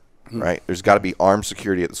school, right? There's got to be armed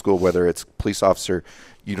security at the school, whether it's police officer,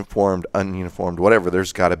 uniformed, ununiformed, whatever.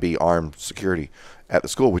 There's got to be armed security at the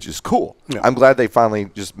school, which is cool. Yeah. I'm glad they finally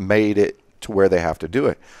just made it to where they have to do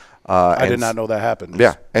it. I did not know that happened.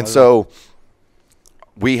 Yeah, and so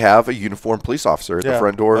we have a uniformed police officer at the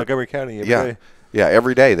front door. Montgomery County every day. Yeah,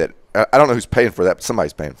 every day. That I don't know who's paying for that, but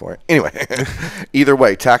somebody's paying for it. Anyway, either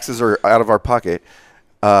way, taxes are out of our pocket.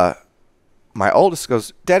 My oldest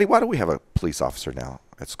goes, Daddy, why do we have a police officer now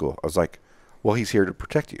at school? I was like, well, he's here to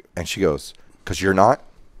protect you. And she goes, because you're not?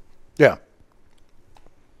 Yeah.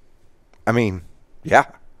 I mean, yeah.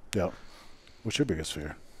 Yeah. What's your biggest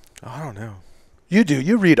fear? I don't know. You do.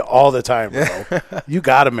 You read all the time, bro. You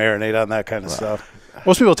got to marinate on that kind of stuff.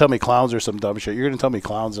 Most people tell me clowns are some dumb shit. You're going to tell me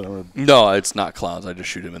clowns and I'm gonna... No, it's not clowns. I just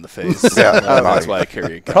shoot him in the face. Yeah, That's why I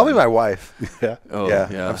carry a gun. Probably my wife. Yeah. Oh,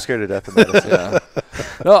 yeah. I'm scared to death of medicine. Yeah.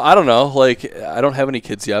 No, I don't know. Like, I don't have any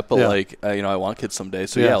kids yet, but Yeah. like, I want kids someday.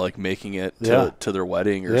 So Yeah. yeah, like making it to their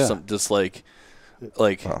wedding or some, just like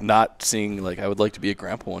not seeing, like, I would like to be a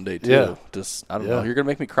grandpa one day too. Yeah. Just, I don't know. You're gonna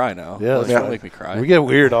make me cry now. Yeah, Like, that's don't make me cry. We get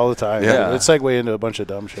weird all the time. Yeah. Let's segue into a bunch of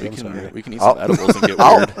dumb shit. we I'm sorry. can eat some edibles and get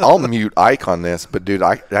weird. I'll mute Ike on this, but dude,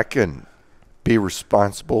 that can be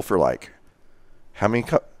responsible for like how many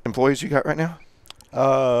employees you got right now?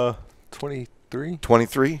 23,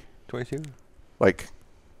 23. 22. Like,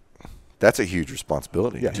 that's a huge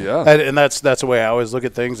responsibility. Yeah. And that's the way I always look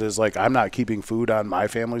at things is like I'm not keeping food on my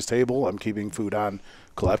family's table. I'm keeping food on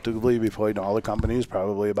collectively between all the companies,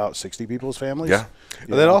 probably about 60 people's families. Yeah.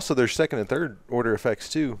 And then also there's second and third order effects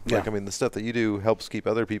too. Like, Yeah. I mean, the stuff that you do helps keep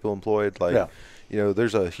other people employed. Like, Yeah. you know,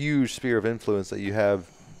 there's a huge sphere of influence that you have,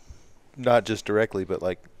 not just directly, but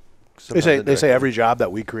like They say indirectly. every job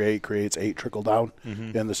that we create creates 8 trickle down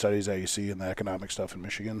in the studies that you see in the economic stuff in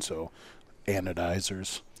Michigan. So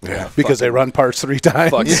anodizers. Yeah. Because they run parts 3 times.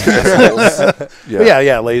 Fucking assholes. But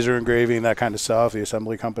yeah, laser engraving, that kind of stuff, the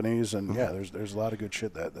assembly companies, and yeah, there's a lot of good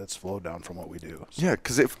shit that's flowed down from what we do. So. Yeah,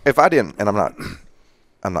 because if I didn't, and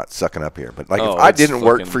I'm not sucking up here, but like Oh, if I it's didn't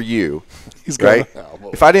work fucking- for you, He's right? Oh,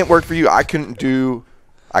 If I didn't work for you, I couldn't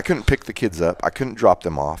pick the kids up. I couldn't drop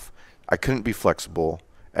them off. I couldn't be flexible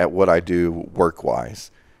at what I do work-wise.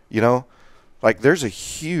 You know, like there's a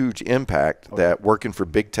huge impact that working for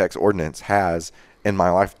Big Tex Ordnance has in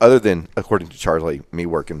my life, other than, according to Charlie, me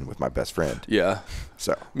working with my best friend. Yeah.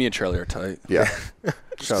 So Me and Charlie are tight. yeah,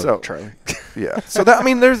 Shout So- out to Charlie. yeah. So that, I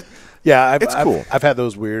mean, there's Yeah, It's cool. I've had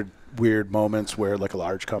those weird moments where like a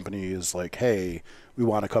large company is like, hey, we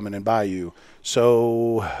want to come in and buy you.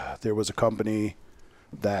 So there was a company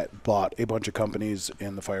that bought a bunch of companies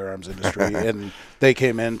in the firearms industry, and they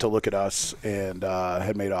came in to look at us and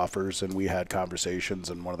had made offers, and we had conversations,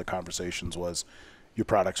 and one of the conversations was, your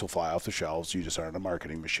products will fly off the shelves. You just aren't a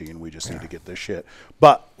marketing machine. We just need to get this shit.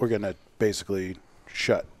 But we're going to basically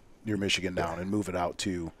shut your Michigan down and move it out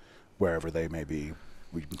to wherever they may be.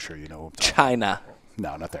 I'm sure you know. China.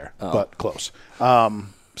 No, not there, but close.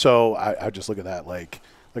 So I just look at that like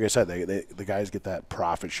I said, the guys get that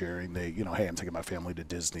profit sharing. They, hey, I'm taking my family to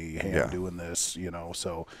Disney. Hey, I'm doing this,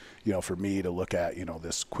 So, for me to look at,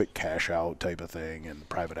 this quick cash out type of thing and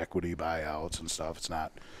private equity buyouts and stuff, it's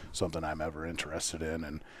not something I'm ever interested in.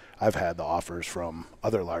 And I've had the offers from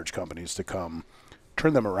other large companies to come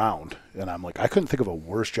turn them around, and I'm like, I couldn't think of a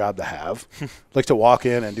worse job to have. Like to walk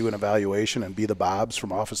in and do an evaluation and be the Bobs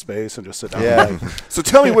from Office Space and just sit down and So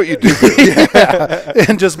tell me what you do.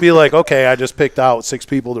 and just be like, okay, I just picked out 6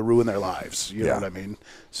 people to ruin their lives. You know what I mean?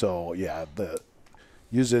 So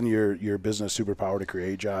using your business superpower to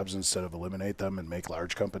create jobs instead of eliminate them and make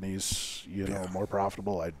large companies, more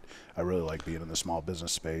profitable. I really like being in the small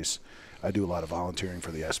business space. I do a lot of volunteering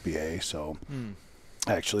for the SBA, so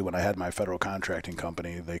actually, when I had my federal contracting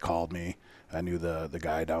company, they called me. I knew the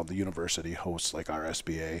guy down at the university hosts like our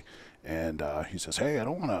SBA, and he says, hey, I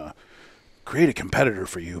don't want to create a competitor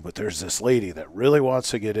for you, but there's this lady that really wants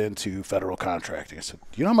to get into federal contracting. I said,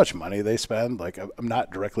 do you know how much money they spend? Like, I'm not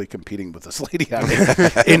directly competing with this lady on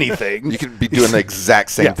anything. You could be doing the exact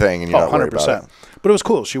same thing, and you're not worried about it. But it was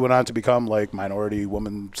cool. She went on to become like Minority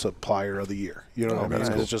Woman Supplier of the Year. You know what I mean?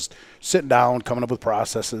 Cool. It's just sitting down, coming up with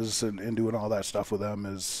processes, and doing all that stuff with them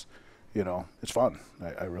is, it's fun.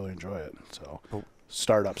 I really enjoy it. So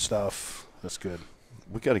startup stuff, that's good.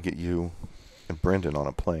 We got to get you and Brendan on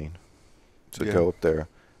a plane to go up there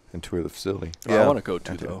and tour the facility. I want to go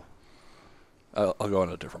too, though. I'll go on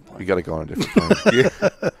a different plane. You got to go on a different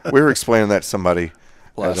plane. We were explaining that to somebody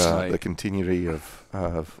last night. The continuity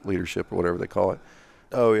of leadership or whatever they call it.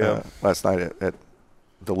 Oh, yeah. Last night at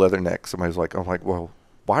the Leatherneck, somebody was like, I'm like, well,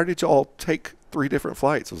 why did y'all take 3 different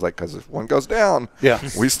flights? I was like, because if one goes down,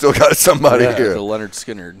 we still got somebody here. The Leonard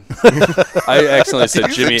Skinner. I accidentally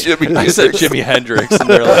said Jimmy. I said Jimi Hendrix, and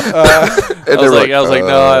they're like, I was like,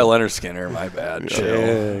 no, Leonard Skinner. My bad.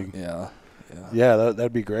 Chill. Yeah,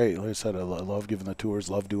 that'd be great. Like I said, I love giving the tours,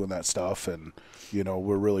 love doing that stuff, and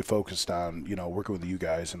we're really focused on working with you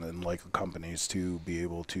guys and then like companies to be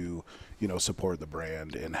able to support the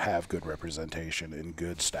brand and have good representation and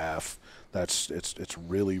good staff. It's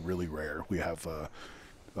really, really rare. We have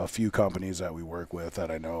a few companies that we work with that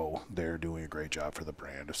I know they're doing a great job for the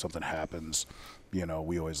brand. If something happens, we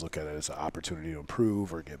always look at it as an opportunity to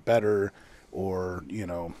improve or get better. Or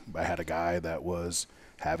I had a guy that was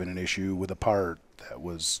having an issue with a part that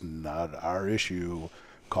was not our issue.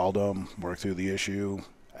 Called him, worked through the issue.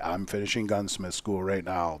 I'm finishing gunsmith school right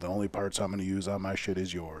now. The only parts I'm going to use on my shit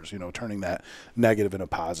is yours. Turning that negative into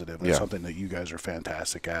positive. That's something that you guys are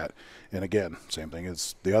fantastic at. And again, same thing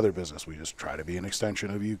as the other business. We just try to be an extension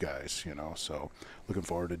of you guys, So looking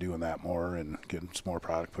forward to doing that more and getting some more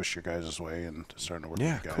product pushed your guys' way and starting to work with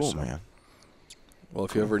you guys. Yeah, cool, man. Well,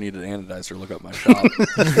 if you ever need an anodizer, look up my shop.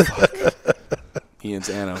 Ian's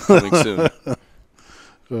Anno coming soon.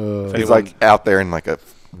 He's like out there in like a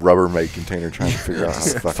Rubbermaid container trying to figure out how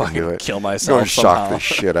to fucking do it. Kill myself. Go and shock the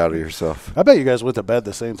shit out of yourself. I bet you guys went to bed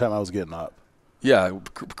the same time I was getting up. Yeah,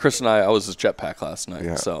 Chris and I was his jetpack last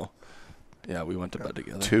night, so yeah, we went to bed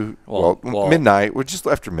together. Midnight. We're just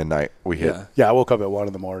after midnight. We hit. Yeah, I woke up at 1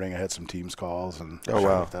 in the morning. I had some Teams calls and shit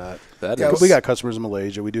like that. We got customers in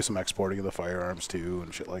Malaysia. We do some exporting of the firearms too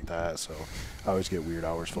and shit like that. So I always get weird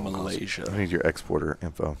hours phone Malaysia. I need your exporter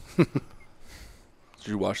info. Did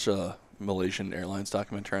you watch the Malaysian Airlines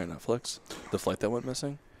documentary on Netflix? The flight that went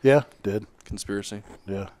missing? Yeah, did. Conspiracy.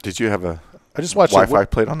 Yeah. Did you have I just watched Wi-Fi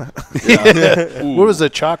played on that? Yeah. What was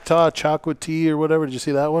it, Choctaw Tea or whatever? Did you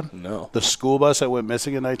see that one? No. The school bus that went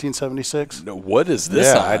missing in 1976? No. What is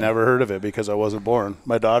this on? I never heard of it because I wasn't born.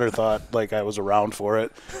 My daughter thought like I was around for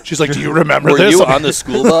it. She's like, do you remember this? Were you on the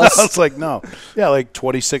school bus? I was like, no. Yeah, like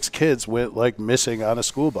 26 kids went like missing on a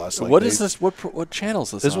school bus. Like, what is this? What channel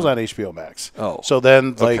is this This on? was on HBO Max. Oh. So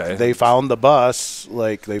then they found the bus,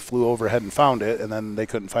 like they flew overhead and found it, and then they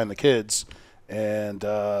couldn't find the kids. And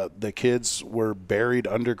the kids were buried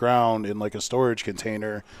underground in like a storage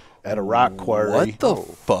container at a rock quarry. What the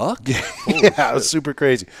fuck? Yeah, it was super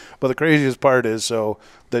crazy. But the craziest part is, so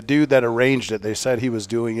the dude that arranged it, they said he was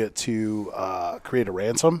doing it to create a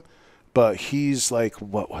ransom. But he's like,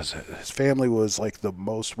 what was it? His family was like the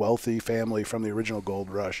most wealthy family from the original gold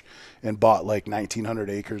rush and bought like 1,900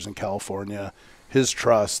 acres in California. his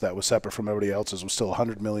trust that was separate from everybody else's was still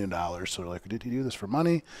 $100 million. So they're like, did he do this for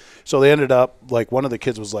money? So they ended up, like, one of the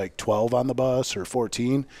kids was like 12 on the bus or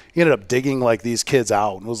 14. He ended up digging like these kids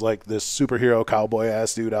out and was like this superhero cowboy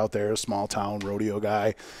ass dude out there, a small town rodeo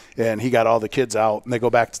guy. And he got all the kids out and they go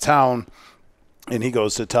back to town. And he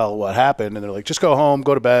goes to tell what happened, and they're like, just go home,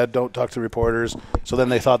 go to bed, don't talk to reporters. So then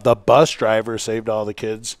they thought the bus driver saved all the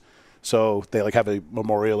kids. So they, like, have a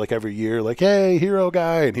memorial, like, every year, like, hey, hero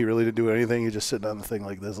guy. And he really didn't do anything. He just sitting on the thing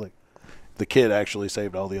like this. Like, the kid actually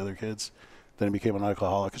saved all the other kids. Then he became an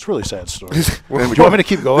alcoholic. It's a really sad story. Do you want me to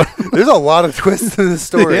keep going? There's a lot of twists in this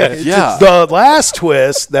story. Yeah. The last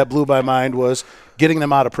twist that blew my mind was getting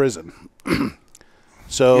them out of prison.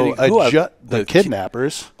 So the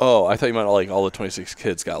kidnappers. Oh, I thought you meant like all the 26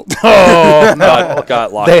 kids got Oh no,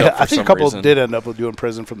 got locked up for I think some a couple reason. did end up doing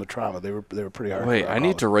prison from the trauma. They were pretty hard. Wait, I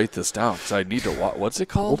need to write this down because I need to watch. What's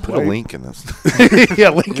it We'll called? put a link in this.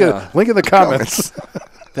 link in the comments.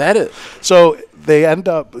 That is. So they end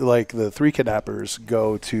up, like, the 3 kidnappers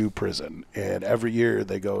go to prison, and every year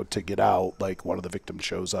they go to get out. Like, one of the victims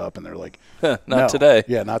shows up, and they're like, Not no. today.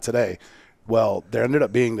 Yeah, not today. Well, there ended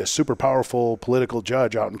up being this super powerful political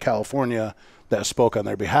judge out in California that spoke on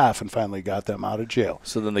their behalf and finally got them out of jail.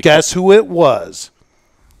 So then they guess who it was?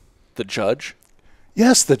 The judge?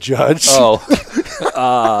 Yes, the judge. Oh,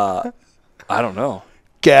 I don't know.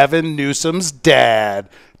 Gavin Newsom's dad.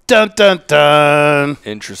 Dun dun dun.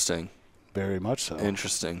 Interesting. Very much so.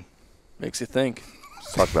 Interesting. Makes you think.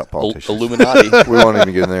 Let's talk about politicians. Illuminati. We won't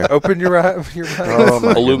even get in there. Open your mind. Oh,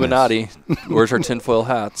 my Illuminati. Where's our tinfoil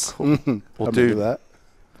hats? Well, I'm dude, into that.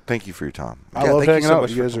 thank you for your time. I Yeah, love thank you hanging so out. much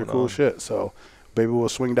You for guys are coming cool on. shit. So maybe we'll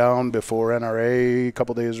swing down before NRA a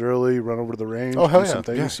couple days early, run over to the range. Oh, hell do yeah. some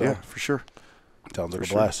things. Yeah, so yeah, for sure. sounds like a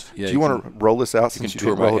sure. blast. Yeah, Do you want to roll this out you since can you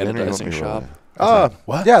tour didn't my roll it in, or you want me anodizing to roll it shop. in?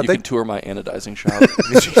 What? Yeah, You they can tour my anodizing shop.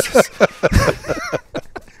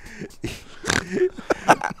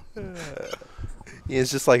 It's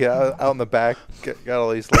just like out in the back, got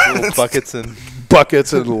all these like, little buckets and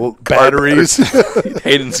Buckets and batteries.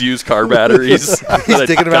 Hayden's used car batteries. he's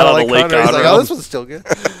digging them out of like Conroe. He's like, oh, this one's still good.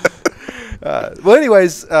 Well,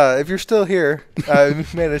 anyways, if you're still here, you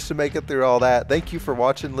managed to make it through all that. Thank you for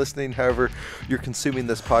watching, listening, however you're consuming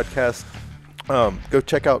this podcast. Go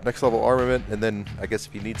check out Next Level Armament, and then I guess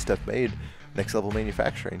if you need stuff made, Next Level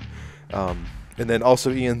Manufacturing. And then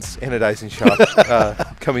also Ian's anodizing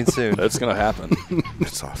shop coming soon. That's going to happen.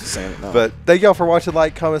 It's awesome. Saying it now. But thank y'all for watching.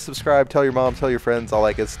 Like, comment, subscribe, tell your mom, tell your friends, all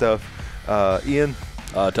that good stuff. Ian?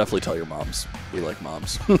 Definitely tell your moms. We like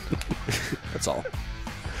moms. That's all.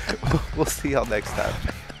 We'll see y'all next time.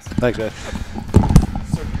 Thanks, guys.